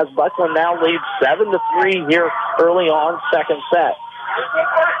as Bucklin now leads 7-3 here early on second set.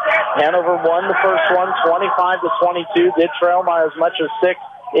 Hanover won the first one 25-22. Did trail by as much as 6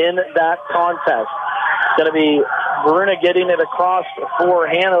 in that contest. It's going to be Bruna getting it across for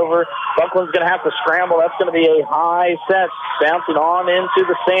Hanover. Bucklin's going to have to scramble. That's going to be a high set. Bouncing on into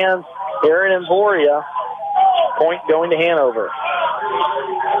the stands. Aaron and Boria. Point going to Hanover.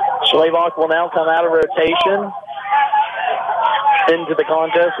 Schlavach will now come out of rotation. Into the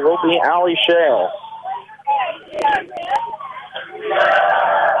contest will be Allie Shale.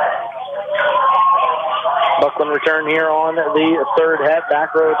 Bucklin return here on the 3rd head.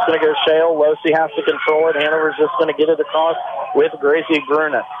 Back row, it's going to go Shale. Losi has to control it. Hanover's just going to get it across with Gracie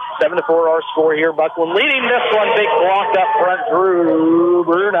Bruna. 7-4 our score here. Bucklin leading this one. Big block up front. Drew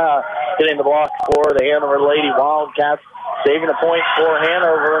Bruna getting the block for the Hanover Lady Wildcats. Saving a point for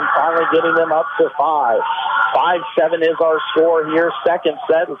Hanover and finally getting them up to 5. 5-7 is our score here. Second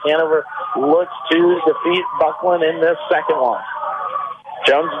set as Hanover looks to defeat Bucklin in this second one.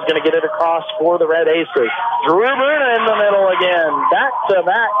 Jones is going to get it across for the Red Aces. Drew Bruna in the middle again. Back to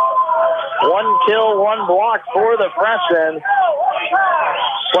back. 1 kill, 1 block for the freshman.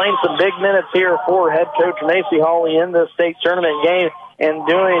 Playing some big minutes here for head coach Macy Hawley in this state tournament game and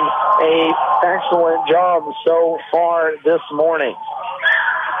doing an excellent job so far this morning.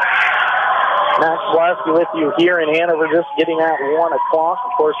 Max Blasky with you here in Hanover, just getting at 1 o'clock.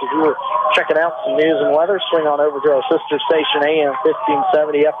 Of course, if you were checking out some news and weather, swing on over to our sister station, AM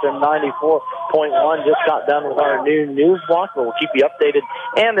 1570, FM 94.1. Just got done with our new news block, but we'll keep you updated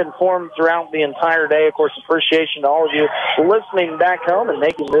and informed throughout the entire day. Of course, appreciation to all of you listening back home and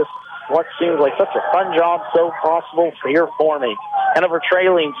making this what seems like such a fun job so possible here for me. Hanover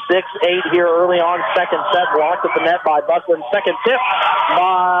trailing 6-8 here early on. Second set blocked at the net by Bucklin. Second tip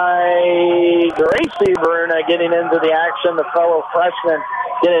by Gracie Bruna getting into the action. The fellow freshman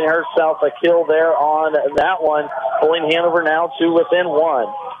getting herself a kill there on that one. Pulling Hanover now to within 1.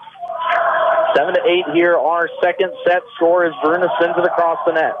 7-8 here. Our second set score as Bruna sends it across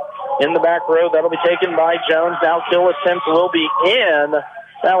the net. In the back row, that'll be taken by Jones. Now kill attempt will be in.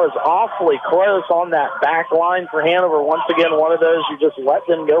 That was awfully close on that back line for Hanover. Once again, one of those you just let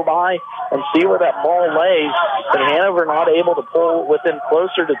them go by and see where that ball lays. But Hanover not able to pull within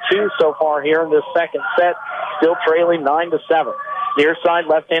closer to 2 so far here in this second set. Still trailing 9-7. Near side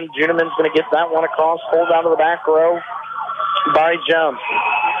left-handed Juneman's going to get that one across. Pulled down to the back row by Jones.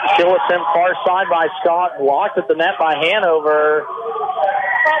 Still attempt far side by Scott. Blocked at the net by Hanover.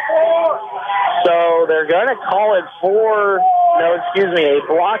 So they're going to call it a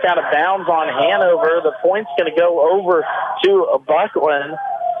block out of bounds on Hanover. The point's going to go over to Bucklin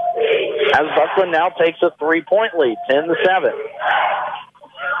as Bucklin now takes a 3-point lead, 10-7.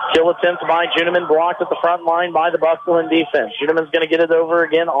 Kill attempt by Juneman, blocked at the front line by the Bucklin defense. Juneman's going to get it over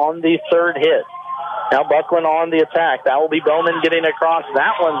again on the third hit. Now Bucklin on the attack. That will be Bowman getting across.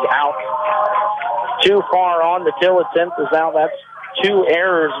 That one's out. Too far on the kill attempt is out. That's 2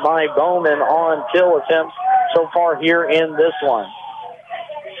 errors by Bowman on kill attempts so far here in this one.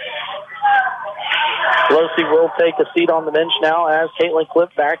 Losey will take a seat on the bench now as Caitlin Cliff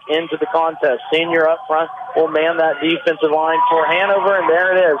back into the contest. Senior up front will man that defensive line for Hanover, and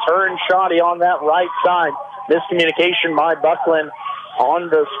there it is. Her and Shoddy on that right side. Miscommunication by Bucklin on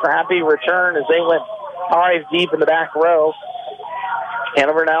the scrappy return as they went 5 deep in the back row.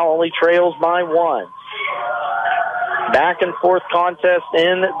 Hanover now only trails by 1. Back and forth contest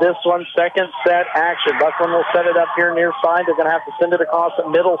in this one, second set action. Bucklin will set it up here near side. They're going to have to send it across a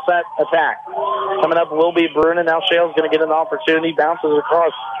middle set attack. Coming up will be Brunin. Now Shale's going to get an opportunity. Bounces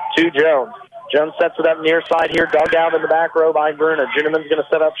across to Jones. Jones sets it up near side here. Dug out in the back row by Brunin. Juneman's going to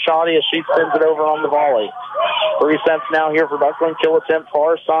set up Shoddy as she spins it over on the volley. 3 sets now here for Bucklin. Kill attempt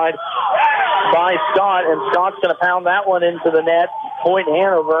far side by Scott, and Scott's going to pound that one into the net. Point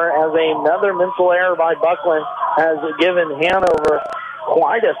Hanover as another mental error by Bucklin has given Hanover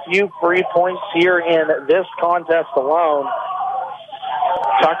quite a few free points here in this contest alone.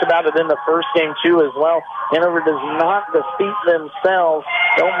 Talked about it in the first game too as well. Hanover does not defeat themselves.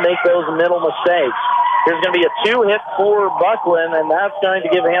 Don't make those middle mistakes. There's going to be a 2-hit for Bucklin, and that's going to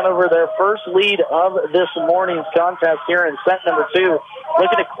give Hanover their first lead of this morning's contest here in set number 2.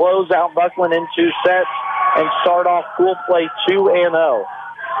 Looking to close out Bucklin in 2 sets and start off pool play 2-0.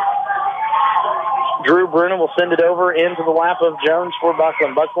 Drew Brunin will send it over into the lap of Jones for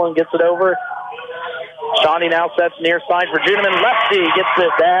Bucklin. Bucklin gets it over. Shawnee now sets near side for Juneman. Lefty gets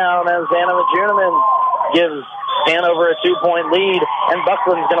it down as Hanover Juneman gives Hanover a 2-point lead, and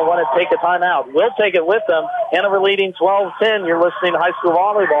Bucklin's going to want to take a timeout. We'll take it with them. Hanover leading 12-10. You're listening to High School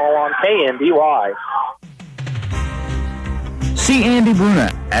Volleyball on KNDY. See Andy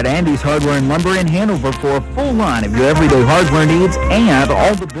Bruna at Andy's Hardware and Lumber in Hanover for a full line of your everyday hardware needs and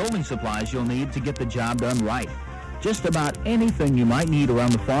all the building supplies you'll need to get the job done right. Just about anything you might need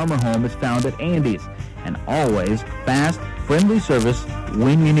around the farm or home is found at Andy's, and always fast, friendly service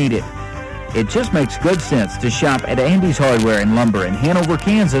when you need it. It just makes good sense to shop at Andy's Hardware and Lumber in Hanover,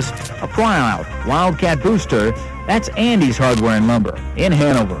 Kansas, a Proud Wildcat booster. That's Andy's Hardware and Lumber in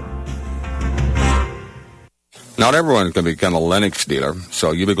Hanover. Not everyone can become a Lennox dealer,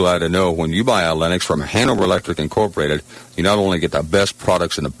 so you'll be glad to know when you buy a Lennox from Hanover Electric Incorporated, you not only get the best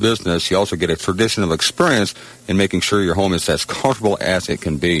products in the business, you also get a traditional experience in making sure your home is as comfortable as it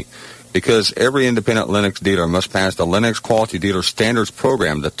can be. Because every independent Lennox dealer must pass the Lennox Quality Dealer Standards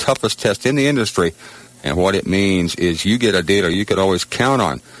Program, the toughest test in the industry. And what it means is you get a dealer you could always count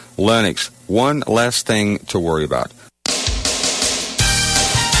on. Lennox, one less thing to worry about.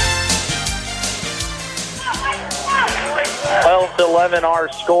 12-11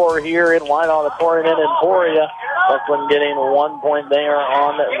 our score here in White Auditorium in Emporia. Bucklin getting 1 point there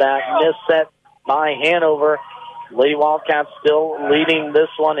on that miss set by Hanover. Lady Wildcats still leading this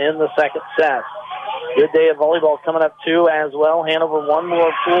one in the second set. Good day of volleyball coming up too as well. Hanover one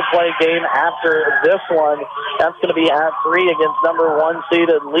more pool play game after this one. That's going to be at 3 against number 1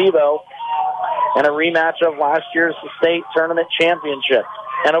 seeded Lebo, and a rematch of last year's state tournament championship.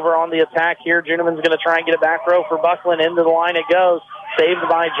 Hanover on the attack here. Juneman's going to try and get it back row for Bucklin. Into the line it goes. Saved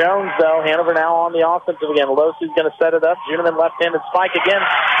by Jones, though. Hanover now on the offensive again. Losey's going to set it up. Juneman left-handed spike again.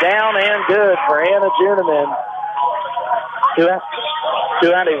 Down and good for Hannah Juneman, who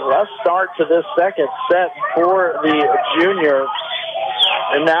had a rough start to this second set for the junior.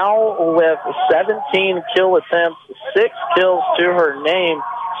 And now with 17 kill attempts, 6 kills to her name.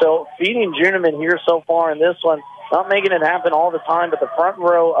 So feeding Juneman here so far in this one. Not making it happen all the time, but the front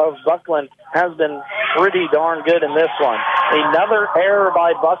row of Bucklin has been pretty darn good in this one. Another error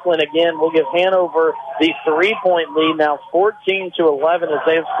by Bucklin again will give Hanover the 3-point lead, now 14-11 as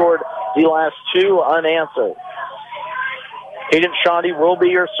they've scored the last 2 unanswered. Hayden Shoddy will be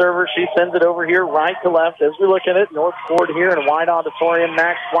your server. She sends it over here right to left. As we look at it, North Ford here in White Auditorium.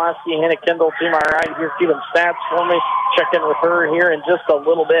 Max Plasky, Hannah Kendall to my right here. See them stats for me. Check in with her here in just a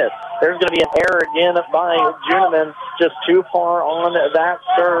little bit. There's going to be an error again by Juniman, just too far on that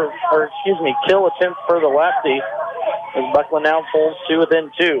serve, kill attempt for the lefty. As Bucklin now pulls two within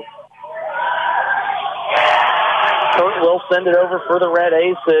two. Kurt will send it over for the Red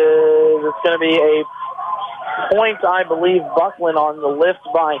Aces. It's going to be a point, I believe, Bucklin on the lift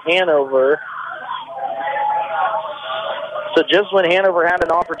by Hanover. So just when Hanover had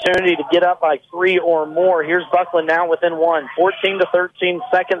an opportunity to get up by 3 or more, here's Bucklin now within 1. 14-13,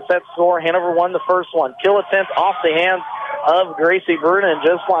 second set score. Hanover won the first one. Kill attempt off the hands of Gracie Bruna, and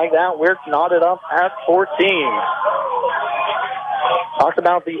just like that, we're knotted up at 14. Talk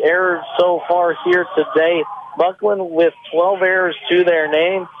about the errors so far here today. Bucklin with 12 errors to their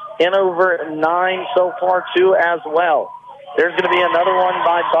name. Hanover 9 so far, 2 as well. There's going to be another one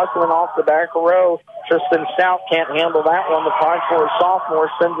by Bucklin off the back row. Tristan Stout can't handle that one. The 5'4" sophomore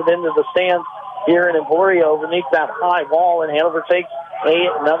sends it into the stands here in Emporia beneath that high wall, and Hanover takes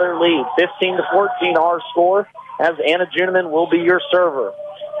another lead. 15-14 our score, as Anna Juniman will be your server.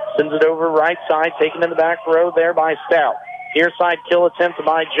 Sends it over right side, taken in the back row there by Stout. Near side kill attempt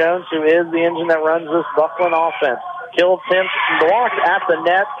by Jones, who is the engine that runs this Bucklin offense. Kill attempt blocked at the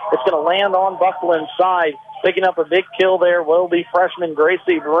net. It's going to land on Bucklin's side. Picking up a big kill there will be freshman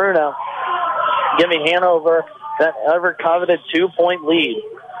Gracie Bruna, giving Hanover that ever-coveted 2-point lead.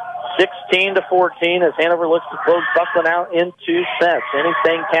 16-14 as Hanover looks to close Bucklin out in 2 sets.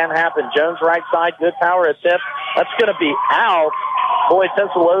 Anything can happen. Jones right side, good power at tip. That's going to be out. Boy,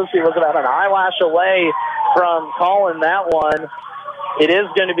 Tessalowski was about an eyelash away from calling that one. It is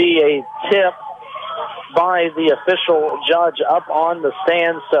going to be a tip by the official judge up on the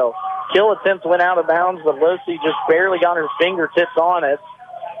stand. So kill attempt went out of bounds, but Losi just barely got her fingertips on it.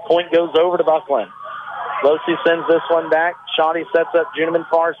 Point goes over to Bucklin. Losi sends this one back. Shoddy sets up Juniman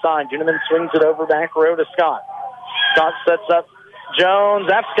far side. Juniman swings it over back row to Scott. Scott sets up Jones.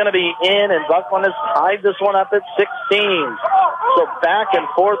 That's going to be in, and Bucklin has tied this one up at 16. So back and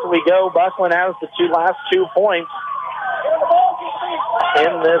forth we go. Bucklin has the last 2 points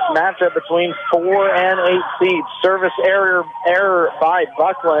in this matchup between 4 and 8 seeds. Service error by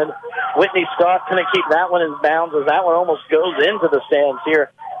Bucklin. Whitney Scott going to keep that one in bounds, as that one almost goes into the stands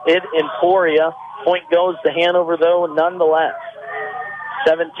here in Emporia. Point goes to Hanover, though, nonetheless.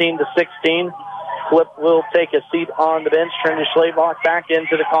 17-16. Flip will take a seat on the bench. Trinity Schlabach back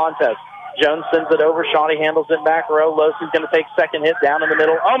into the contest. Jones sends it over. Shoddy handles it back row. Losey's going to take second hit down in the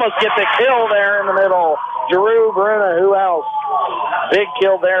middle. Almost gets a kill there in the middle. Drew Bruna, who else? Big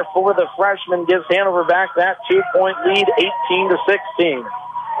kill there for the freshman. Gives Hanover back that 2-point lead, 18-16.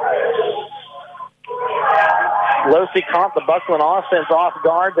 Losey caught the Bucklin offense off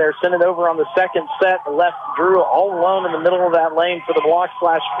guard there. Sent it over on the second set. Left Drew all alone in the middle of that lane for the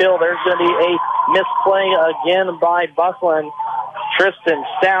block/kill. There's going to be a misplay again by Bucklin. Tristan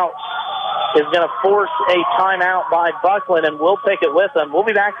Stout is going to force a timeout by Bucklin, and we'll take it with them. We'll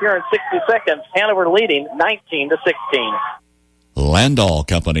be back here in 60 seconds. Hanover leading 19-16. Landall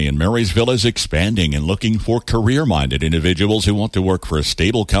Company in Marysville is expanding and looking for career-minded individuals who want to work for a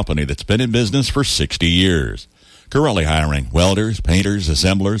stable company that's been in business for 60 years. Currently hiring welders, painters,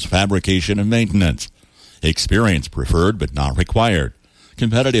 assemblers, fabrication, and maintenance. Experience preferred but not required.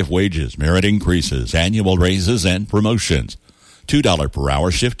 Competitive wages, merit increases, annual raises, and promotions. $2 per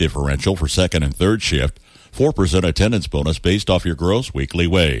hour shift differential for second and third shift. 4% attendance bonus based off your gross weekly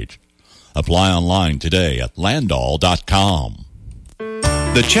wage. Apply online today at landall.com.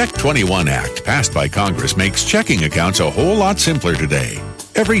 The Check 21 Act, passed by Congress, makes checking accounts a whole lot simpler today.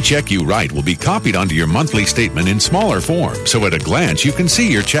 Every check you write will be copied onto your monthly statement in smaller form, so at a glance you can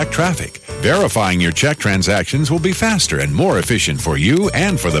see your check traffic. Verifying your check transactions will be faster and more efficient for you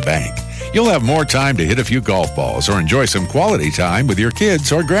and for the bank. You'll have more time to hit a few golf balls or enjoy some quality time with your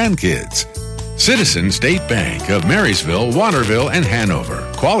kids or grandkids. Citizen State Bank of Marysville, Waterville, and Hanover.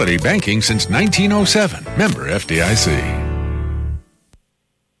 Quality banking since 1907. Member FDIC.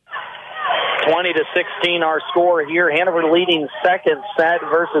 20-16 our score here. Hanover leading second set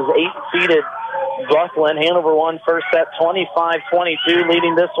versus 8-seeded Bucklin. Hanover won first set 25-22,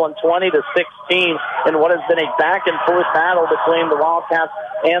 leading this one 20-16 in what has been a back-and-forth battle between the Wildcats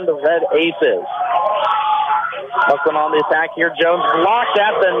and the Red Aces. Bucklin on the attack here. Jones blocked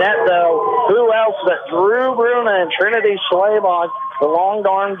at the net, though. Who else but Drew Bruna and Trinity Schlabach, the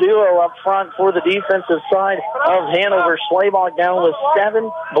long-arm duo up front for the defensive side of Hanover. Schlabach down with 7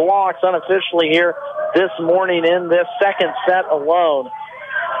 blocks unofficially here this morning in this second set alone.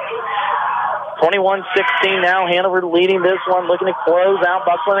 21-16 now. Hanover leading this one, looking to close out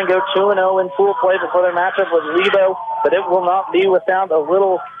Bucklin and go 2-0 in pool play before their matchup with Lebo, but it will not be without a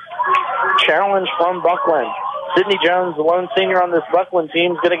little challenge from Bucklin. Sidney Jones, the lone senior on this Bucklin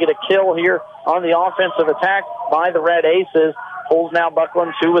team, is going to get a kill here on the offensive attack by the Red Aces. Pulls now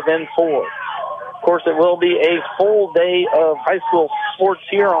Bucklin 2 within 4. Of course, it will be a full day of high school sports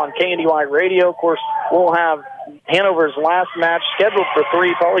here on KNDY Radio. Of course, we'll have Hanover's last match scheduled for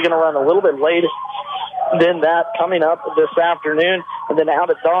 3, probably going to run a little bit late than that, coming up this afternoon. And then out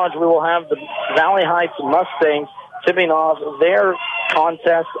at Dodge, we will have the Valley Heights Mustangs tipping off their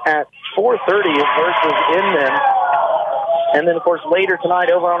contest at 4:30 versus Inman. And then, of course, later tonight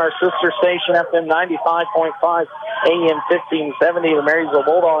over on our sister station, FM 95.5, AM 1570, the Marysville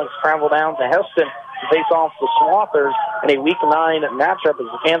Bulldogs travel down to Heston to face off the Swathers in a Week 9 matchup as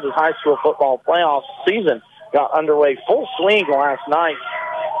the Kansas High School football playoff season got underway full swing last night.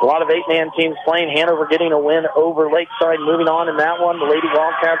 A lot of 8-man teams playing. Hanover getting a win over Lakeside. Moving on in that one, the Lady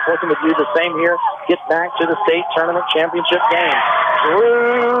Wildcats looking to do the same here. Get back to the state tournament championship game.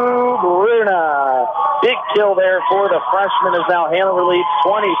 Drew Bruna. Big kill there for the freshman as now Hanover leads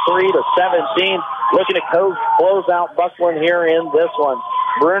 23-17. Looking to close out Bucklin here in this one.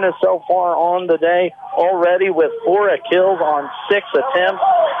 Bruna so far on the day already with 4 kills on 6 attempts.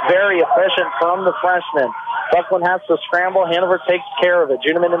 Very efficient from the freshman. Bucklin has to scramble. Hanover takes care of it.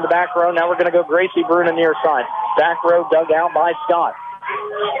 Juneman in the back row. Now we're going to go Gracie Bruna near side. Back row dug out by Scott.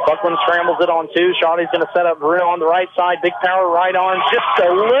 Bucklin scrambles it on 2. Shawty's going to set up Bruna on the right side. Big power right arm. Just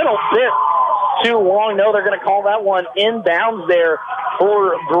a little bit too long. No, they're going to call that one inbounds there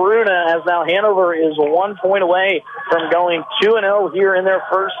for Bruna, as now Hanover is 1 point away from going 2-0 here in their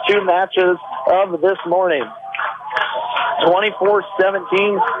first 2 matches of this morning.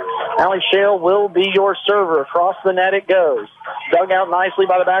 24-17. Allie Shale will be your server. Across the net it goes. Dug out nicely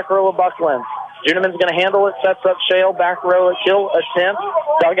by the back row of Bucklin. Juneman's going to handle it, sets up Shale. Back row kill attempt.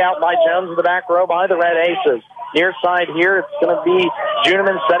 Dug out by Jones in the back row by the Red Aces. Near side here, it's going to be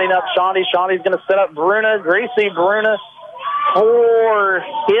Juneman setting up Shawty. Shawty's going to set up Bruna. Gracie Bruna. 4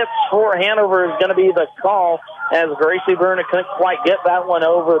 hits for Hanover is going to be the call, as Gracie Bruna couldn't quite get that one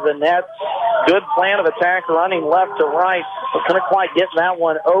over the net. Good plan of attack running left to right, but couldn't quite get that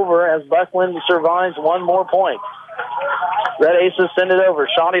one over as Bucklin survives 1 more point. Red Aces send it over.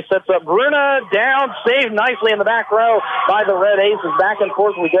 Shawty sets up Bruna, down, saved nicely in the back row by the Red Aces. Back and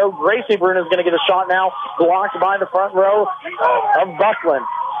forth we go. Gracie Bruna's going to get a shot now, blocked by the front row of Bucklin.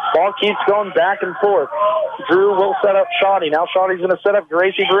 Ball keeps going back and forth. Drew will set up Shawty. Now Shawty's going to set up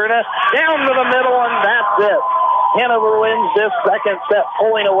Gracie Bruna. Down to the middle, and that's it. Hanover wins this second set,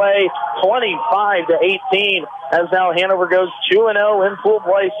 pulling away 25-18, as now Hanover goes 2-0 in pool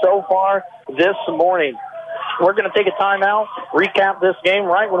play so far this morning. We're going to take a timeout, recap this game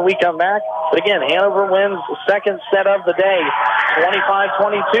right when we come back. But again, Hanover wins the second set of the day,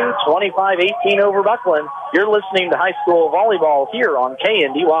 25-22, 25-18 over Bucklin. You're listening to high school volleyball here on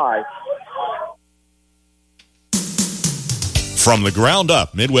KNDY. From the ground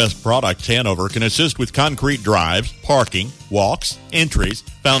up, Midwest Products Hanover can assist with concrete drives, parking, walks, entries,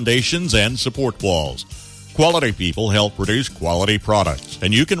 foundations, and support walls. Quality people help produce quality products,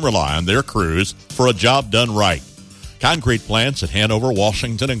 and you can rely on their crews for a job done right. Concrete plants at Hanover,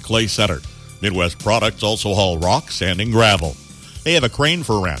 Washington, and Clay Center. Midwest Products also haul rock, sand, and gravel. They have a crane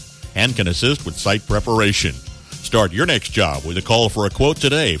for rent and can assist with site preparation. Start your next job with a call for a quote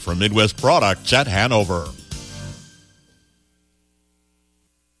today from Midwest Products at Hanover.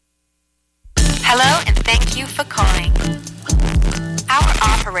 Hello and thank you for calling. Our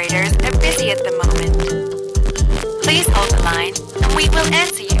operators are busy at the moment. Please hold the line and we will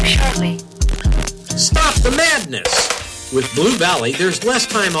answer you shortly. Stop the madness! With Blue Valley, there's less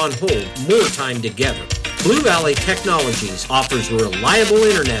time on hold, more time together. Blue Valley Technologies offers reliable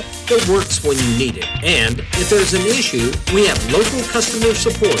internet that works when you need it. And if there's an issue, we have local customer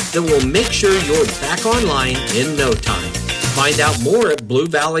support that will make sure you're back online in no time. Find out more at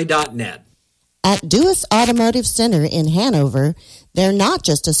bluevalley.net. At Dewis Automotive Center in Hanover, they're not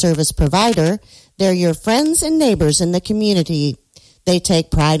just a service provider, they're your friends and neighbors in the community. They take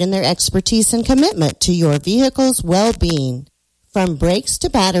pride in their expertise and commitment to your vehicle's well-being. From brakes to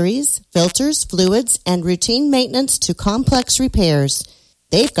batteries, filters, fluids, and routine maintenance to complex repairs,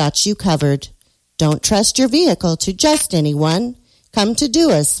 they've got you covered. Don't trust your vehicle to just anyone. Come to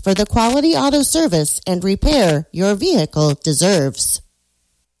Dewis for the quality auto service and repair your vehicle deserves.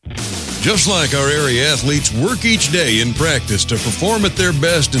 Just like our area athletes work each day in practice to perform at their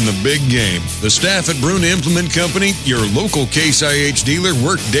best in the big game, the staff at Bruna Implement Company, your local Case IH dealer,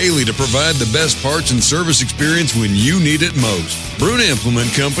 work daily to provide the best parts and service experience when you need it most. Bruna Implement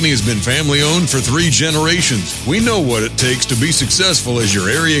Company has been family-owned for 3 generations. We know what it takes to be successful as your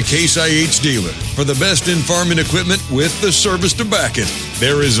area Case IH dealer. For the best in farming equipment with the service to back it,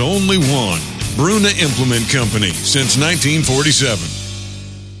 there is only one. Bruna Implement Company, since 1947.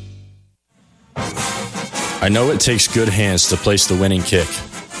 I know it takes good hands to place the winning kick.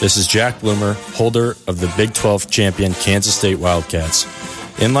 This is Jack Bloomer, holder of the Big 12 champion Kansas State Wildcats.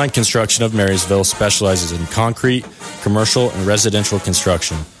 Inline Construction of Marysville specializes in concrete, commercial, and residential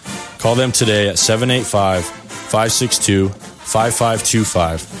construction. Call them today at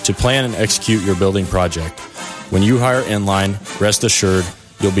 785-562-5525 to plan and execute your building project. When you hire Inline, rest assured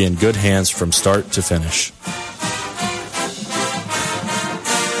you'll be in good hands from start to finish.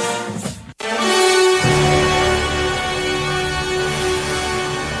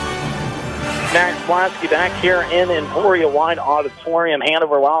 Pulaski back here in Emporia Wide Auditorium.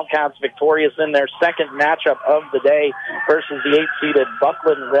 Hanover Wildcats victorious in their second matchup of the day versus the 8-seeded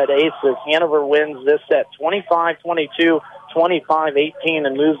Bucklin Red Aces. Hanover wins this set 25-22, 25-18,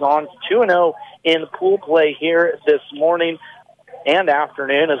 and moves on to 2-0 in pool play here this morning and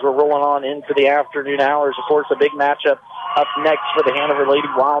afternoon as we're rolling on into the afternoon hours. Of course, a big matchup up next for the Hanover Lady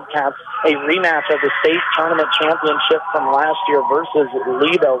Wildcats, a rematch of the state tournament championship from last year versus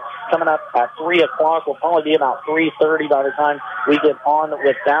Lido, coming up at 3 o'clock. Will probably be about 3:30 by the time we get on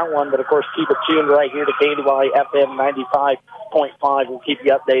with that one. But, of course, keep it tuned right here to KNDY FM 95.5. We'll keep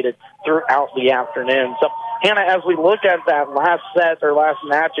you updated throughout the afternoon. So, Hannah, as we look at that last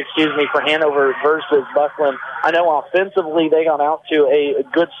match, for Hanover versus Bucklin, I know offensively they got out to a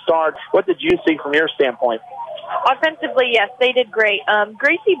good start. What did you see from your standpoint? Offensively, yes, they did great.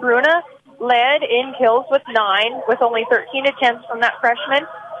 Gracie Bruna led in kills with 9, with only 13 attempts from that freshman,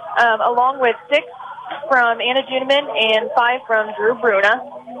 along with 6 from Anna Juneman and 5 from Drew Bruna.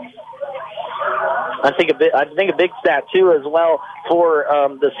 I think a big stat too as well for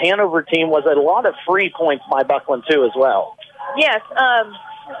this Hanover team was a lot of free points by Bucklin too as well. Yes,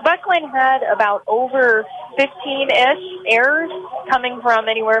 Bucklin had about over 15-ish errors coming from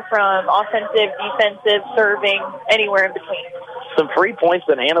anywhere from offensive, defensive, serving, anywhere in between. Some free points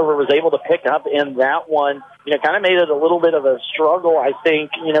that Hanover was able to pick up in that one, kind of made it a little bit of a struggle, I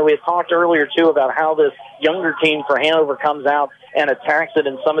think. We had talked earlier, too, about how this younger team for Hanover comes out and attacks it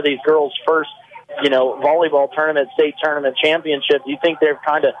in some of these girls' first, volleyball tournament, state tournament championship. Do you think they've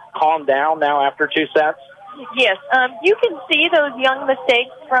kind of calmed down now after 2 sets? Yes, you can see those young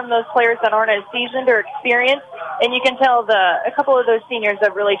mistakes from those players that aren't as seasoned or experienced, and you can tell a couple of those seniors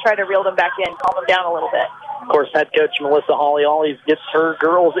have really tried to reel them back in, calm them down a little bit. Of course, head coach Melissa Hawley always gets her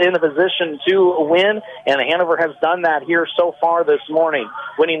girls in a position to win, and Hanover has done that here so far this morning,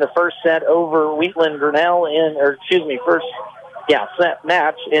 winning the first set over Wheatland Grinnell set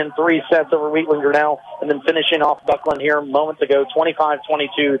match in 3 sets over Wheatland Grinnell, and then finishing off Bucklin here moments ago,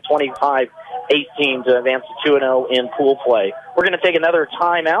 25-22, 25-18 to advance to 2-0 in pool play. We're going to take another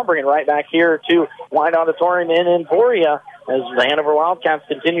timeout, bring it right back here to Wide Auditorium in Emporia as the Hanover Wildcats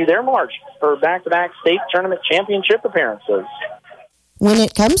continue their march for back-to-back state tournament championship appearances. When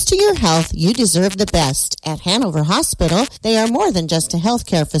it comes to your health, you deserve the best. At Hanover Hospital, they are more than just a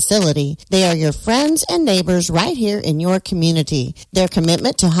healthcare facility. They are your friends and neighbors right here in your community. Their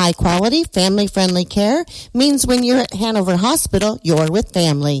commitment to high-quality, family-friendly care means when you're at Hanover Hospital, you're with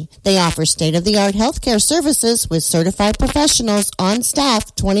family. They offer state-of-the-art healthcare services with certified professionals on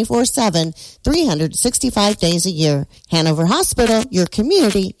staff 24/7, 365 days a year. Hanover Hospital, your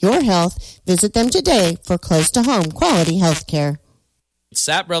community, your health. Visit them today for close-to-home quality healthcare.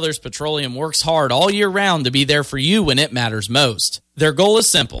 Sapp Brothers Petroleum works hard all year round to be there for you when it matters most. Their goal is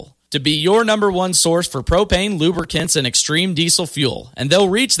simple: to be your number one source for propane, lubricants, and extreme diesel fuel. And they'll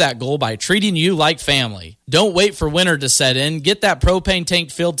reach that goal by treating you like family. Don't wait for winter to set in. Get that propane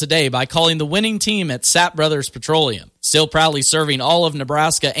tank filled today by calling the winning team at Sapp Brothers Petroleum. Still proudly serving all of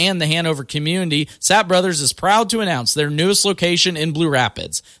Nebraska and the Hanover community, Sapp Brothers is proud to announce their newest location in Blue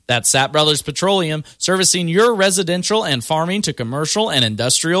Rapids. That's Sapp Brothers Petroleum, servicing your residential and farming to commercial and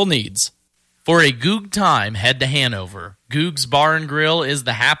industrial needs. For a Goog time, head to Hanover. Goog's Bar and Grill is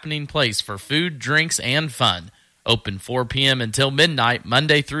the happening place for food, drinks, and fun. Open 4 p.m. until midnight,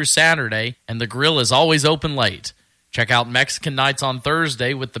 Monday through Saturday, and the grill is always open late. Check out Mexican nights on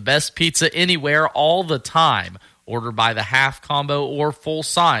Thursday with the best pizza anywhere all the time. Order by the half combo or full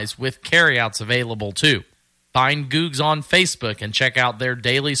size with carryouts available too. Find Googs on Facebook and check out their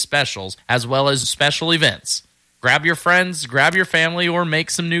daily specials as well as special events. Grab your friends, grab your family, or make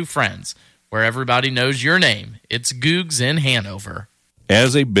some new friends. Where everybody knows your name, it's Googs in Hanover.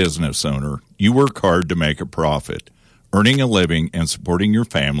 As a business owner, you work hard to make a profit. Earning a living and supporting your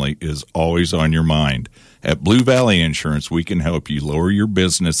family is always on your mind. At Blue Valley Insurance, we can help you lower your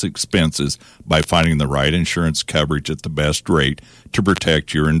business expenses by finding the right insurance coverage at the best rate to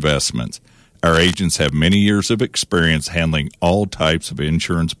protect your investments. Our agents have many years of experience handling all types of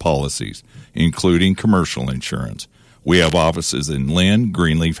insurance policies, including commercial insurance. We have offices in Lynn,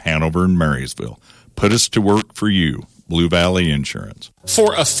 Greenleaf, Hanover, and Marysville. Put us to work for you. Blue Valley Insurance. For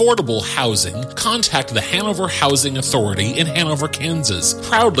affordable housing, contact the Hanover Housing Authority in Hanover, Kansas.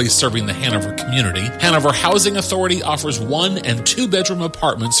 Proudly serving the Hanover community, Hanover Housing Authority offers 1- and 2-bedroom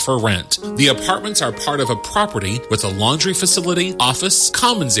apartments for rent. The apartments are part of a property with a laundry facility, office,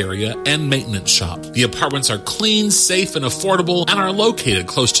 commons area, and maintenance shop. The apartments are clean, safe, and affordable and are located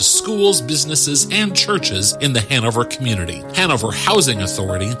close to schools, businesses, and churches in the Hanover community. Hanover Housing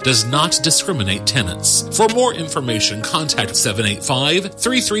Authority does not discriminate tenants. For more information, contact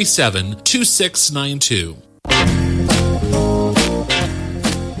 785-337-2692.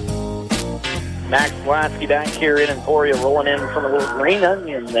 Max Blasky back here in Emporia, rolling in from a little green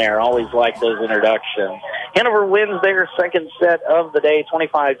onion there. Always like those introductions. Hanover wins their second set of the day,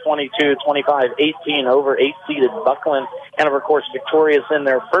 25-22, 25-18 over 8-seeded Bucklin. Hanover, of course, victorious in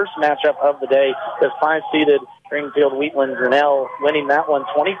their first matchup of the day, with 5-seeded Greenfield Wheatland Grinnell winning that one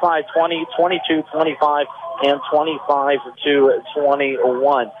 25-20, 22-25, and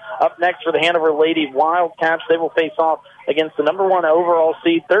 25-21. Up next for the Hanover Lady Wildcats, they will face off against the number 1 overall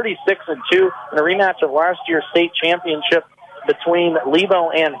seed, 36-2, in a rematch of last year's state championship between Lebo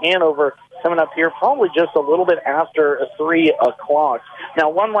and Hanover, coming up here probably just a little bit after 3 o'clock. Now,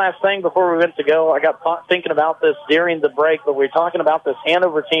 one last thing before we went to go, I got thinking about this during the break, but we're talking about this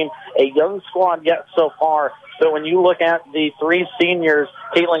Hanover team, a young squad yet so far. So when you look at the 3 seniors,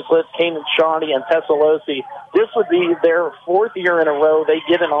 Caitlin Cliff, Kanan Shoddy, and Tessa Losi, this would be their 4th year in a row they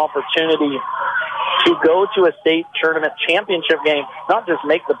get an opportunity to go to a state tournament championship game, not just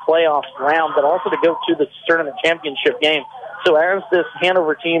make the playoffs round, but also to go to the tournament championship game. So as this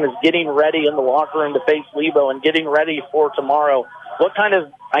Hanover team is getting ready in the locker room to face Lebo and getting ready for tomorrow, what kind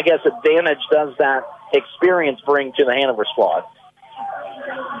of, I guess, advantage does that experience bring to the Hanover squad?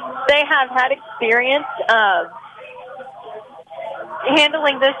 They have had experience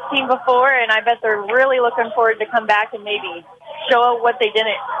handling this team before, and I bet they're really looking forward to come back and maybe show what they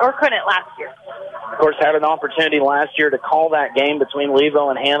didn't or couldn't last year. Of course, had an opportunity last year to call that game between Lebo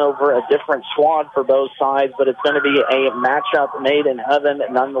and Hanover, a different squad for both sides, but it's going to be a matchup made in heaven,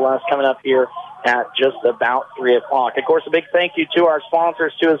 nonetheless, coming up here at just about 3 o'clock. Of course, a big thank you to our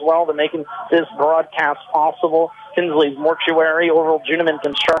sponsors, too, as well, for making this broadcast possible. Kinsley's Mortuary, Orville Juniman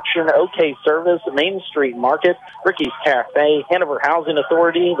Construction, OK Service, Main Street Market, Ricky's Cafe, Hanover Housing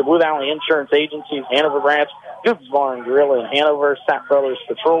Authority, the Blue Valley Insurance Agency's Hanover Branch, Goob's Bar and Grill in Hanover, Sapp Brothers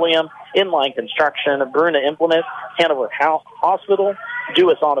Petroleum, Inline Construction, Bruna Implement, Hanover Hospital,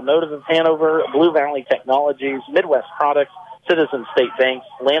 Dewis Automotive of Hanover, Blue Valley Technologies, Midwest Products, Citizen State Banks,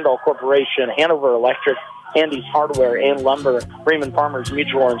 Landau Corporation, Hanover Electric, Andy's Hardware and Lumber, Freeman Farmers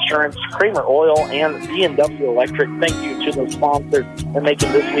Mutual Insurance, Kramer Oil, and B&W Electric. Thank you to the sponsors for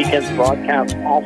making this weekend's broadcast possible.